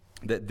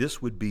that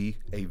this would be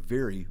a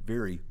very,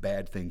 very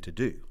bad thing to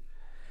do.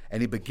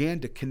 And he began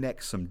to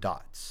connect some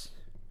dots.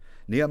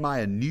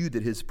 Nehemiah knew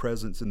that his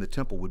presence in the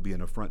temple would be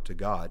an affront to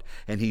God,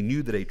 and he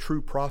knew that a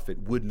true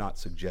prophet would not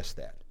suggest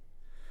that.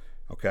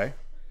 Okay?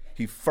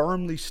 He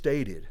firmly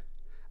stated,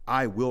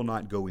 I will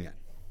not go in.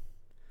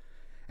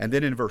 And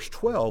then in verse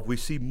 12, we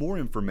see more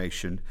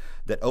information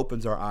that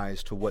opens our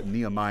eyes to what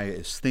Nehemiah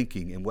is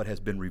thinking and what has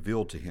been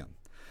revealed to him.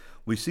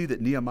 We see that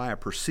Nehemiah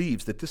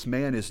perceives that this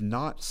man is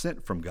not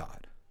sent from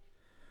God.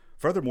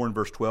 Furthermore, in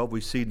verse 12,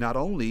 we see not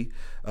only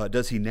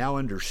does he now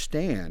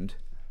understand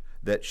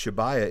that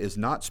Shemaiah is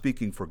not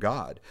speaking for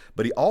God,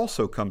 but he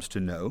also comes to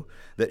know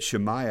that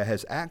Shemaiah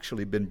has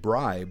actually been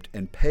bribed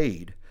and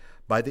paid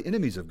by the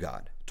enemies of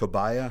God,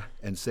 Tobiah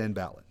and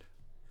Sanballat.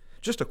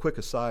 Just a quick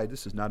aside,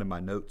 this is not in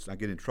my notes. I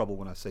get in trouble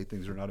when I say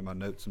things that are not in my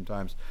notes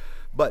sometimes.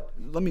 But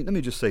let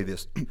me just say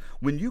this.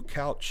 When you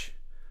couch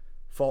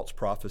false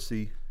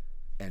prophecy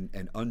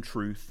and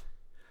untruth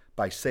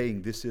by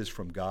saying this is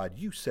from God,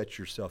 you set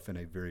yourself in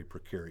a very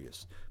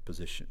precarious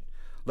position.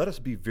 Let us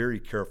be very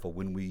careful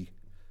when we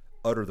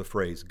utter the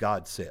phrase,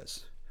 God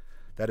says.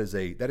 That is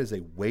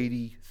a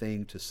weighty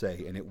thing to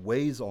say, and it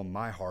weighs on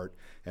my heart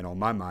and on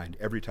my mind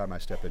every time I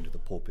step into the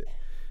pulpit.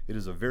 It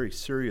is a very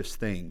serious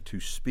thing to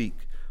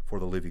speak for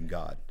the living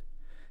God.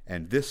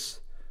 And this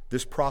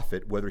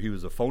prophet, whether he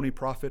was a phony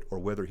prophet or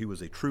whether he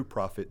was a true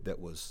prophet that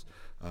was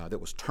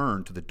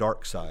turned to the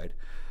dark side,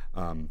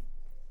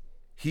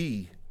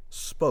 he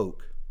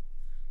spoke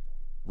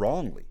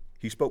wrongly.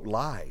 He spoke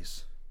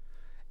lies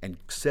and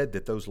said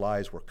that those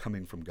lies were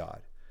coming from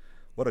God.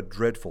 What a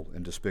dreadful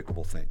and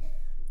despicable thing.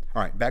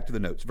 All right, back to the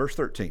notes. Verse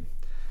 13.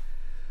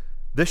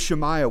 This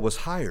Shemaiah was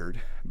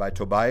hired by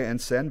Tobiah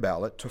and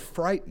Sanballat to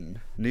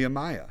frighten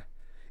Nehemiah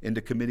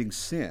into committing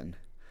sin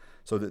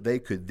so that they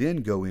could then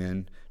go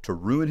in to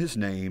ruin his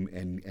name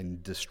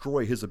and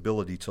destroy his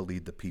ability to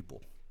lead the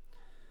people.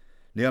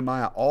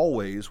 Nehemiah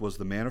always was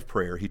the man of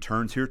prayer. He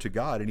turns here to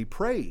God and he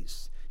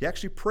prays. He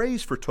actually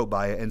prays for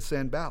Tobiah and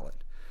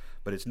Sanballat.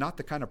 But it's not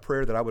the kind of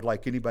prayer that I would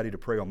like anybody to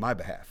pray on my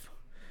behalf.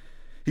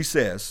 He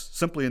says,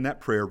 simply in that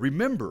prayer,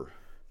 remember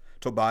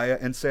Tobiah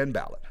and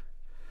Sanballat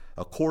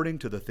according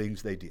to the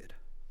things they did.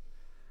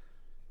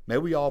 May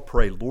we all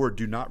pray, Lord,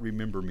 do not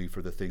remember me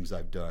for the things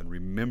I've done.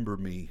 Remember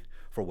me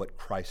for what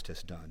Christ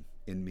has done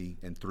in me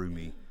and through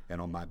me and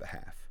on my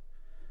behalf.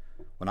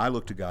 When I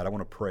look to God, I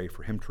want to pray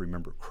for him to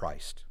remember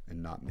Christ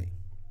and not me.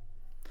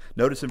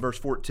 Notice in verse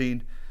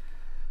 14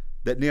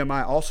 that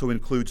Nehemiah also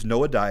includes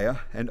Noadiah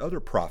and other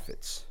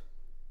prophets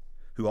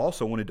who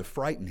also wanted to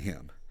frighten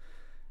him.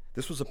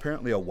 This was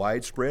apparently a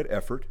widespread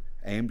effort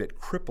aimed at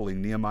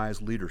crippling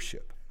Nehemiah's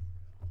leadership.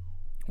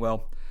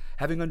 Well,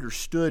 having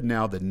understood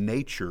now the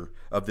nature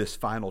of this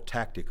final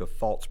tactic of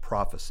false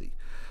prophecy,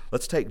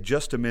 let's take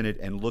just a minute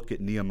and look at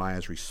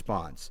Nehemiah's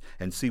response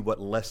and see what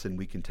lesson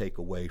we can take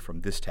away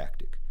from this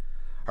tactic.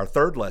 Our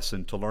third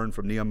lesson to learn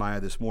from Nehemiah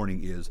this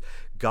morning is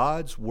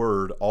God's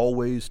word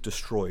always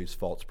destroys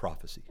false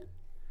prophecy.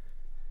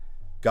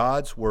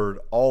 God's word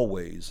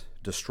always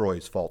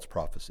destroys false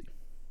prophecy.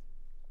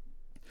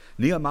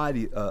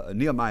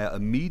 Nehemiah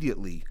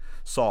immediately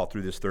saw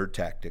through this third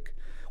tactic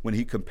when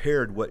he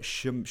compared what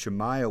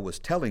Shemaiah was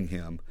telling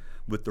him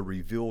with the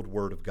revealed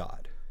word of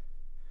God.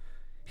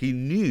 He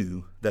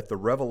knew that the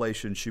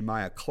revelation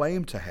Shemaiah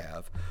claimed to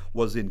have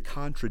was in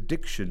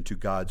contradiction to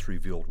God's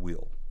revealed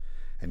will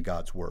and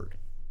God's word.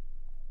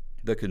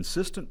 The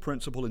consistent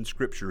principle in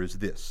Scripture is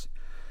this: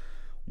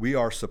 we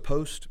are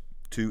supposed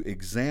to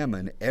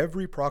examine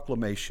every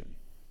proclamation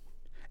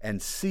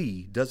and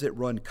see, does it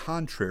run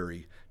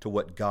contrary to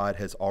what God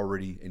has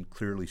already and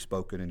clearly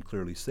spoken and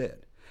clearly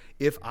said?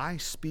 If I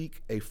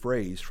speak a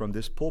phrase from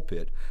this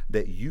pulpit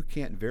that you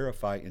can't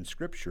verify in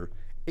Scripture,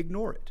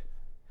 ignore it.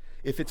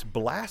 If it's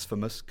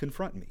blasphemous,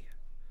 confront me,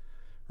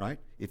 right?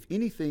 If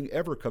anything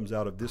ever comes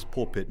out of this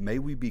pulpit, may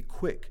we be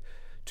quick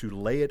to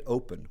lay it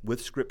open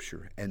with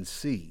Scripture and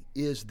see,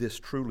 is this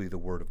truly the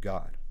Word of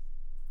God?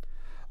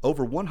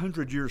 Over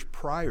 100 years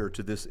prior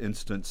to this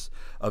instance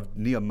of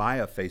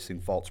Nehemiah facing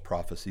false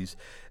prophecies,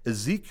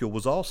 Ezekiel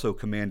was also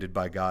commanded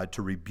by God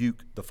to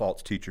rebuke the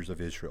false teachers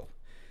of Israel.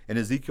 In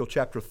Ezekiel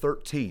chapter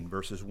 13,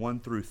 verses 1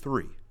 through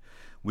 3,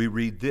 we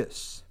read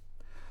this: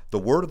 "The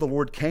word of the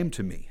Lord came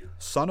to me,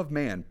 Son of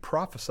man,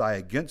 prophesy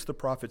against the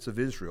prophets of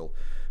Israel,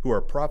 who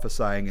are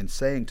prophesying and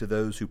saying to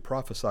those who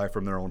prophesy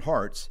from their own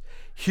hearts,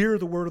 hear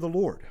the word of the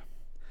Lord.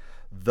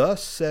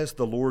 Thus says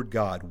the Lord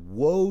God,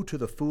 woe to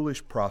the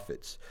foolish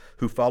prophets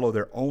who follow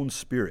their own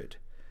spirit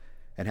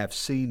and have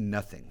seen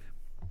nothing."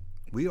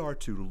 We are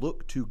to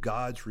look to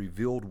God's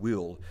revealed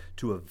will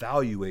to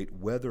evaluate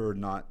whether or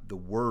not the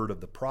word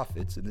of the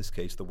prophets, in this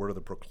case the word of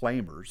the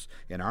proclaimers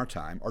in our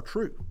time, are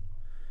true.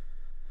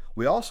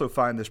 We also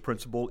find this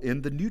principle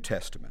in the New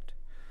Testament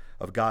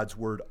of God's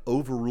word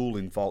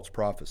overruling false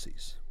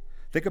prophecies.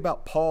 Think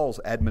about Paul's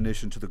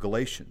admonition to the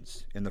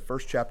Galatians in the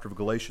first chapter of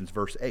Galatians,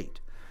 verse 8.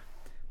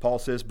 Paul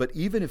says, "But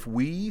even if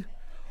we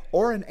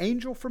or an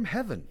angel from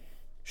heaven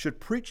should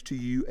preach to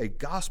you a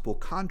gospel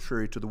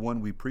contrary to the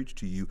one we preach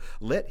to you,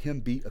 let him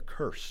be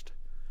accursed."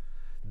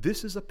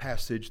 This is a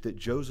passage that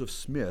Joseph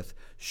Smith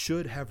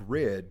should have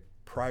read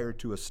prior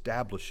to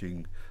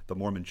establishing the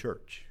Mormon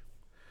Church,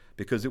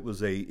 because it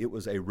was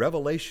a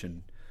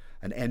revelation,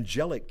 an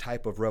angelic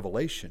type of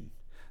revelation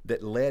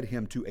that led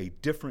him to a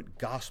different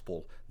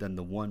gospel than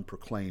the one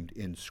proclaimed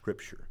in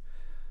Scripture.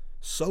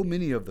 So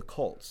many of the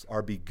cults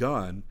are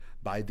begun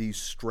by these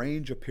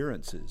strange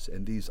appearances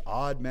and these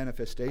odd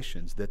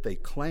manifestations that they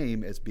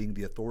claim as being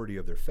the authority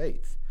of their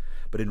faith.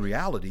 But in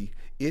reality,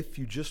 if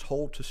you just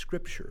hold to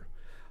Scripture,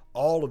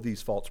 all of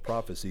these false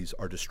prophecies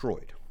are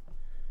destroyed.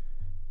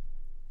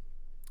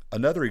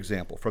 Another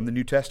example from the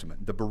New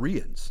Testament, the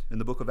Bereans in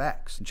the book of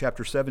Acts in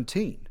chapter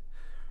 17.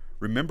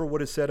 Remember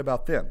what is said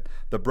about them.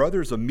 "The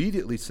brothers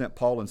immediately sent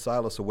Paul and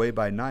Silas away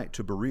by night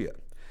to Berea.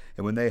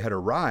 And when they had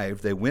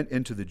arrived, they went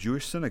into the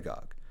Jewish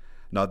synagogue.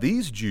 Now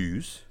these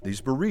Jews, these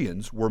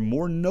Bereans, were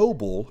more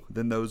noble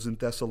than those in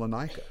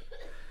Thessalonica.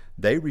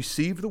 They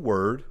received the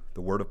word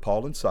of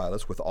Paul and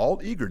Silas, with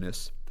all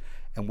eagerness.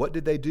 And what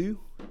did they do?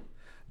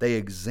 They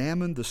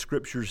examined the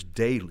Scriptures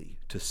daily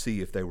to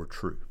see if they were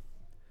true."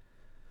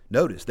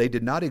 Notice, they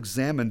did not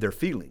examine their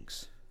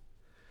feelings.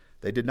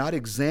 They did not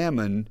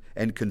examine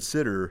and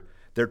consider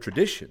their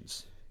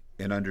traditions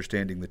in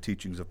understanding the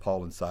teachings of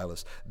Paul and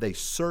Silas. They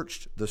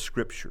searched the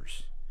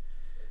Scriptures,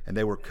 and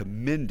they were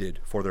commended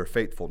for their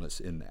faithfulness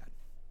in that.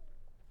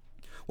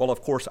 Well,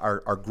 of course,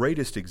 our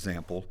greatest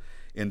example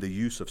in the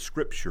use of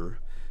Scripture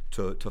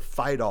to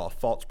fight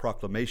off false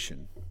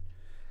proclamation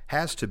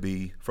has to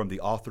be from the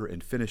author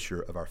and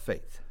finisher of our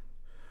faith.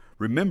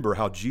 Remember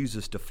how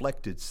Jesus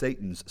deflected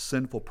Satan's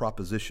sinful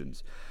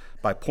propositions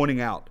by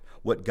pointing out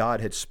what God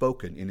had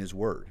spoken in his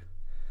word.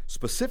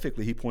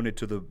 Specifically, he pointed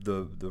to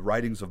the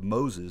writings of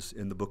Moses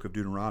in the book of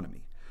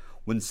Deuteronomy.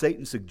 When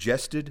Satan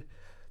suggested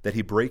that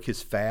he break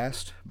his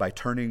fast by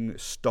turning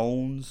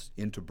stones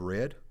into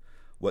bread,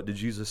 what did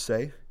Jesus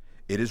say?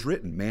 "It is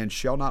written, man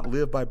shall not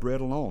live by bread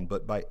alone,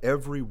 but by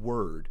every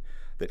word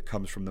that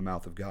comes from the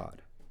mouth of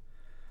God."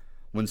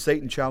 When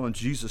Satan challenged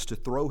Jesus to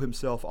throw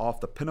himself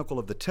off the pinnacle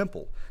of the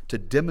temple to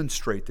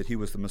demonstrate that he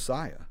was the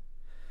Messiah,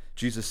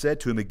 Jesus said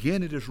to him,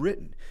 "Again it is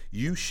written,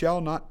 you shall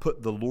not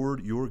put the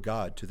Lord your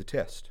God to the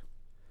test."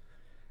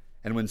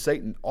 And when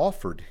Satan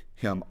offered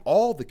him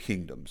all the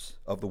kingdoms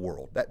of the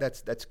world,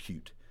 that's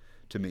cute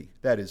to me.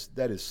 That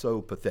is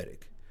so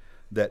pathetic,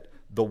 that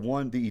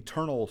the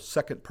eternal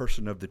second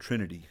person of the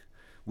Trinity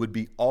would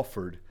be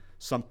offered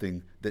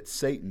something that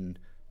Satan,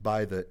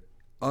 by the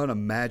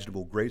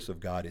unimaginable grace of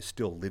God, is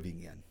still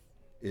living in.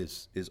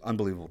 Is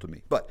unbelievable to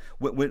me. But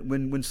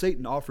when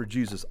Satan offered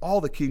Jesus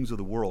all the kings of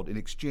the world in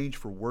exchange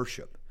for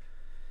worship,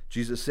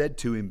 Jesus said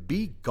to him,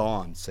 "Be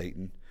gone,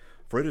 Satan,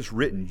 for it is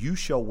written, you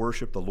shall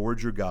worship the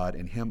Lord your God,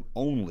 and him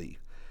only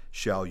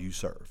shall you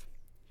serve."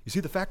 You see,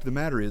 the fact of the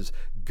matter is,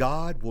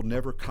 God will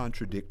never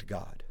contradict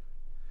God.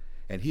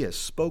 And he has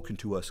spoken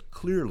to us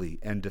clearly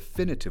and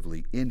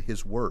definitively in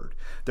his word.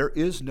 There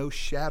is no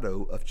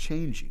shadow of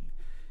changing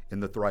in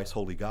the thrice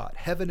holy God.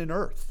 Heaven and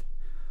earth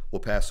will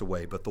pass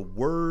away, but the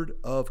word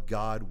of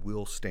God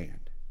will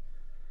stand.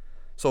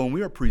 So when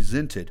we are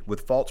presented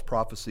with false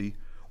prophecy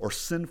or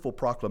sinful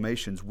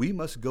proclamations, we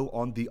must go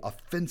on the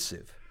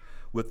offensive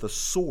with the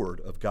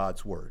sword of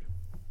God's word.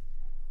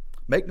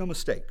 Make no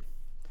mistake,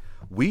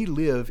 we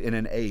live in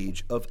an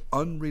age of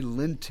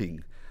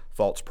unrelenting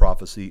false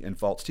prophecy and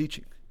false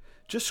teaching.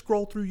 Just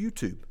scroll through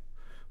YouTube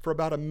for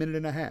about a minute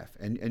and a half,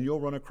 and you'll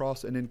run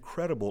across an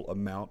incredible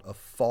amount of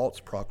false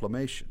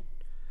proclamation.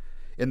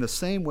 In the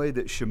same way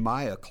that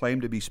Nehemiah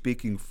claimed to be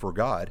speaking for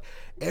God,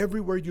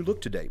 everywhere you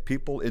look today,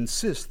 people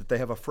insist that they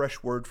have a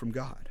fresh word from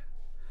God.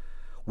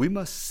 We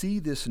must see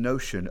this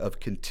notion of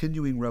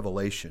continuing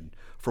revelation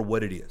for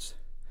what it is,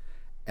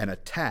 an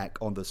attack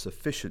on the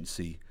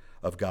sufficiency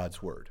of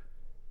God's word.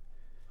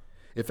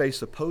 If a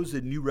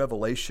supposed new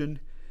revelation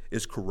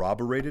is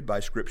corroborated by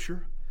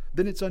Scripture,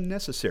 then it's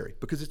unnecessary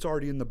because it's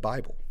already in the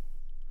Bible.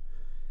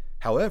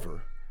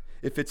 However,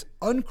 if it's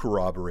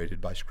uncorroborated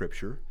by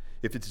Scripture,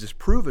 if it's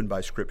disproven by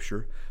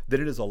Scripture,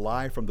 then it is a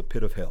lie from the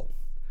pit of hell.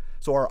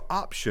 So our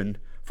option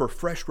for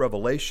fresh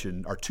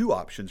revelation, our two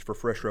options for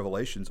fresh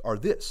revelations are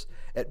this.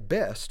 At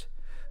best,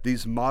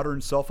 these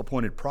modern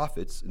self-appointed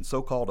prophets and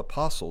so-called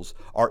apostles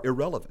are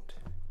irrelevant.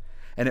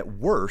 And at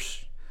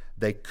worst,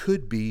 they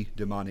could be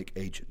demonic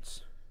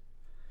agents.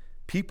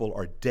 People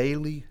are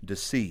daily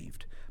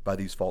deceived by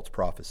these false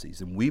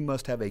prophecies, and we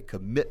must have a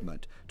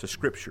commitment to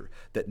Scripture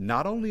that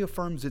not only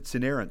affirms its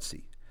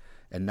inerrancy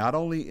and not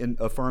only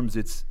affirms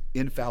its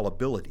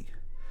infallibility,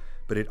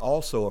 but it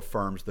also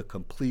affirms the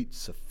complete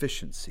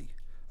sufficiency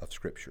of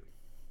Scripture.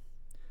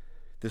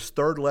 This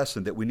third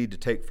lesson that we need to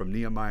take from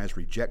Nehemiah's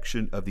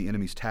rejection of the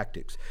enemy's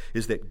tactics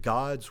is that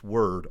God's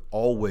word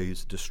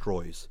always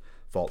destroys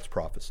false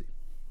prophecy.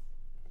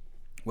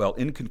 Well,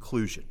 in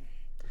conclusion,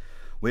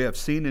 we have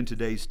seen in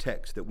today's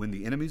text that when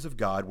the enemies of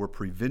God were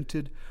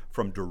prevented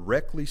from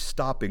directly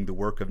stopping the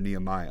work of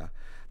Nehemiah,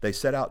 they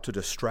set out to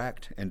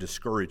distract and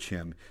discourage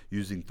him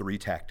using three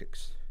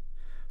tactics.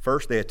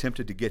 First, they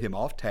attempted to get him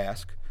off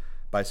task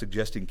by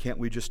suggesting, "Can't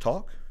we just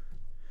talk?"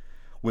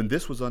 When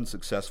this was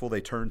unsuccessful, they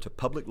turned to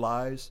public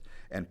lies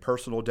and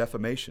personal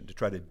defamation to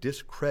try to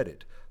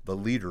discredit the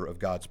leader of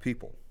God's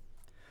people.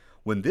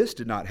 When this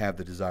did not have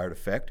the desired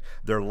effect,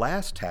 their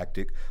last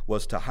tactic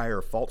was to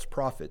hire false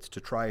prophets to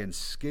try and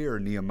scare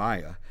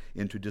Nehemiah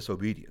into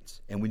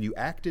disobedience. And when you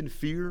act in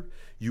fear,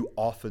 you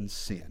often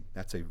sin.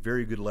 That's a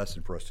very good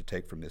lesson for us to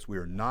take from this. We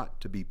are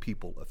not to be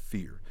people of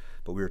fear,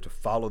 but we are to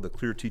follow the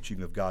clear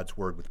teaching of God's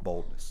word with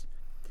boldness.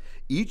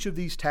 Each of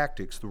these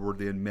tactics were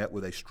then met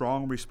with a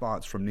strong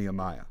response from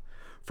Nehemiah,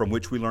 from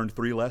which we learned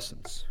three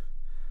lessons.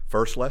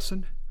 First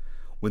lesson,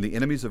 when the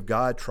enemies of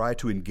God tried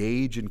to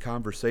engage in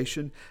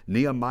conversation,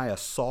 Nehemiah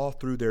saw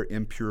through their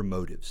impure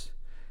motives,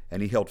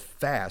 and he held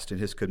fast in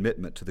his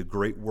commitment to the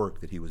great work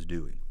that he was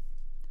doing.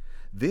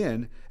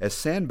 Then, as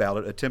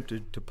Sanballat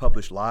attempted to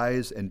publish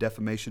lies and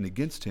defamation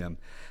against him,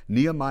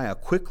 Nehemiah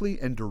quickly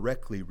and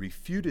directly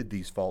refuted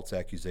these false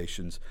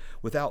accusations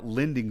without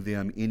lending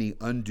them any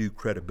undue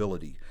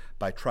credibility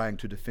by trying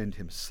to defend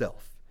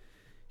himself.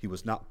 He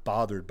was not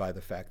bothered by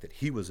the fact that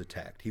he was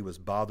attacked. He was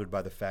bothered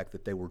by the fact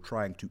that they were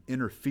trying to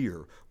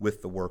interfere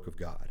with the work of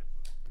God.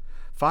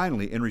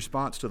 Finally, in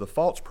response to the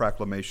false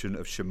proclamation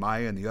of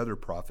Shemaiah and the other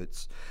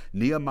prophets,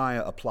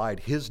 Nehemiah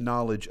applied his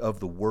knowledge of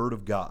the Word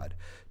of God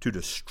to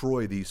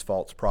destroy these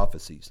false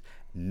prophecies,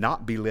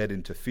 not be led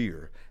into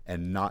fear,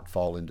 and not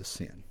fall into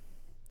sin.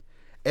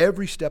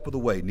 Every step of the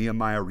way,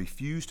 Nehemiah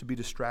refused to be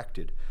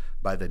distracted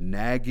by the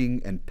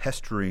nagging and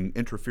pestering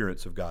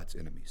interference of God's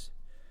enemies.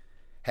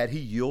 Had he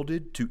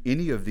yielded to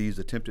any of these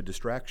attempted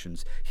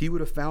distractions, he would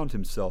have found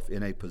himself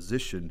in a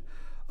position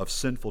of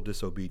sinful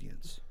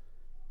disobedience.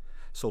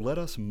 So let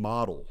us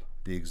model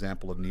the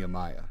example of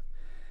Nehemiah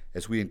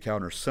as we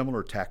encounter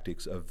similar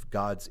tactics of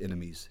God's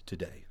enemies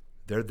today.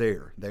 They're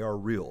there. They are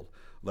real.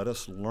 Let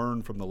us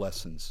learn from the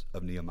lessons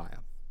of Nehemiah.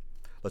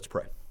 Let's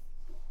pray.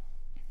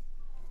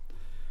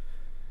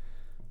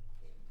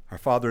 Our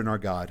Father and our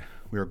God,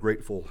 we are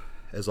grateful,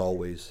 as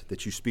always,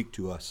 that you speak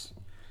to us,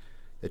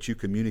 that you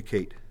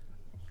communicate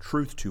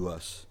truth to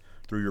us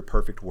through your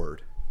perfect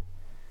word.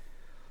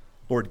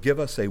 Lord, give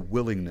us a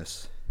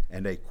willingness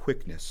and a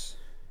quickness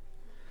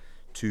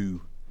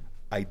to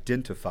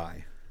identify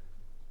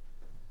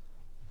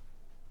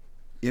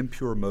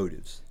impure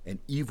motives and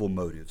evil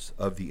motives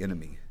of the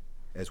enemy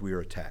as we are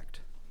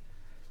attacked.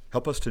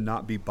 Help us to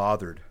not be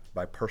bothered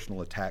by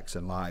personal attacks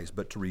and lies,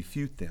 but to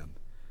refute them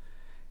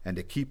and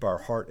to keep our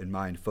heart and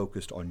mind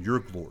focused on your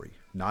glory,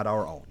 not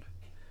our own.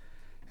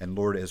 And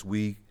Lord, as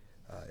we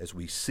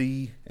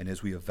see and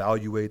as we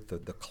evaluate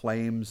the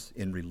claims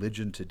in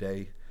religion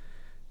today,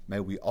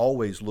 may we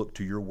always look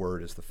to your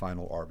word as the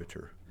final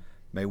arbiter.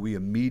 May we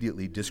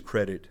immediately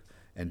discredit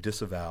and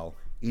disavow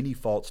any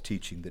false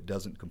teaching that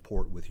doesn't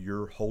comport with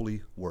your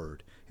holy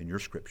word and your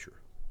scripture.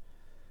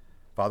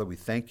 Father, we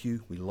thank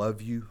you, we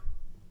love you,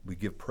 we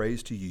give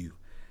praise to you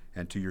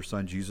and to your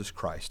Son, Jesus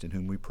Christ, in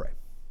whom we pray.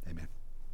 Amen.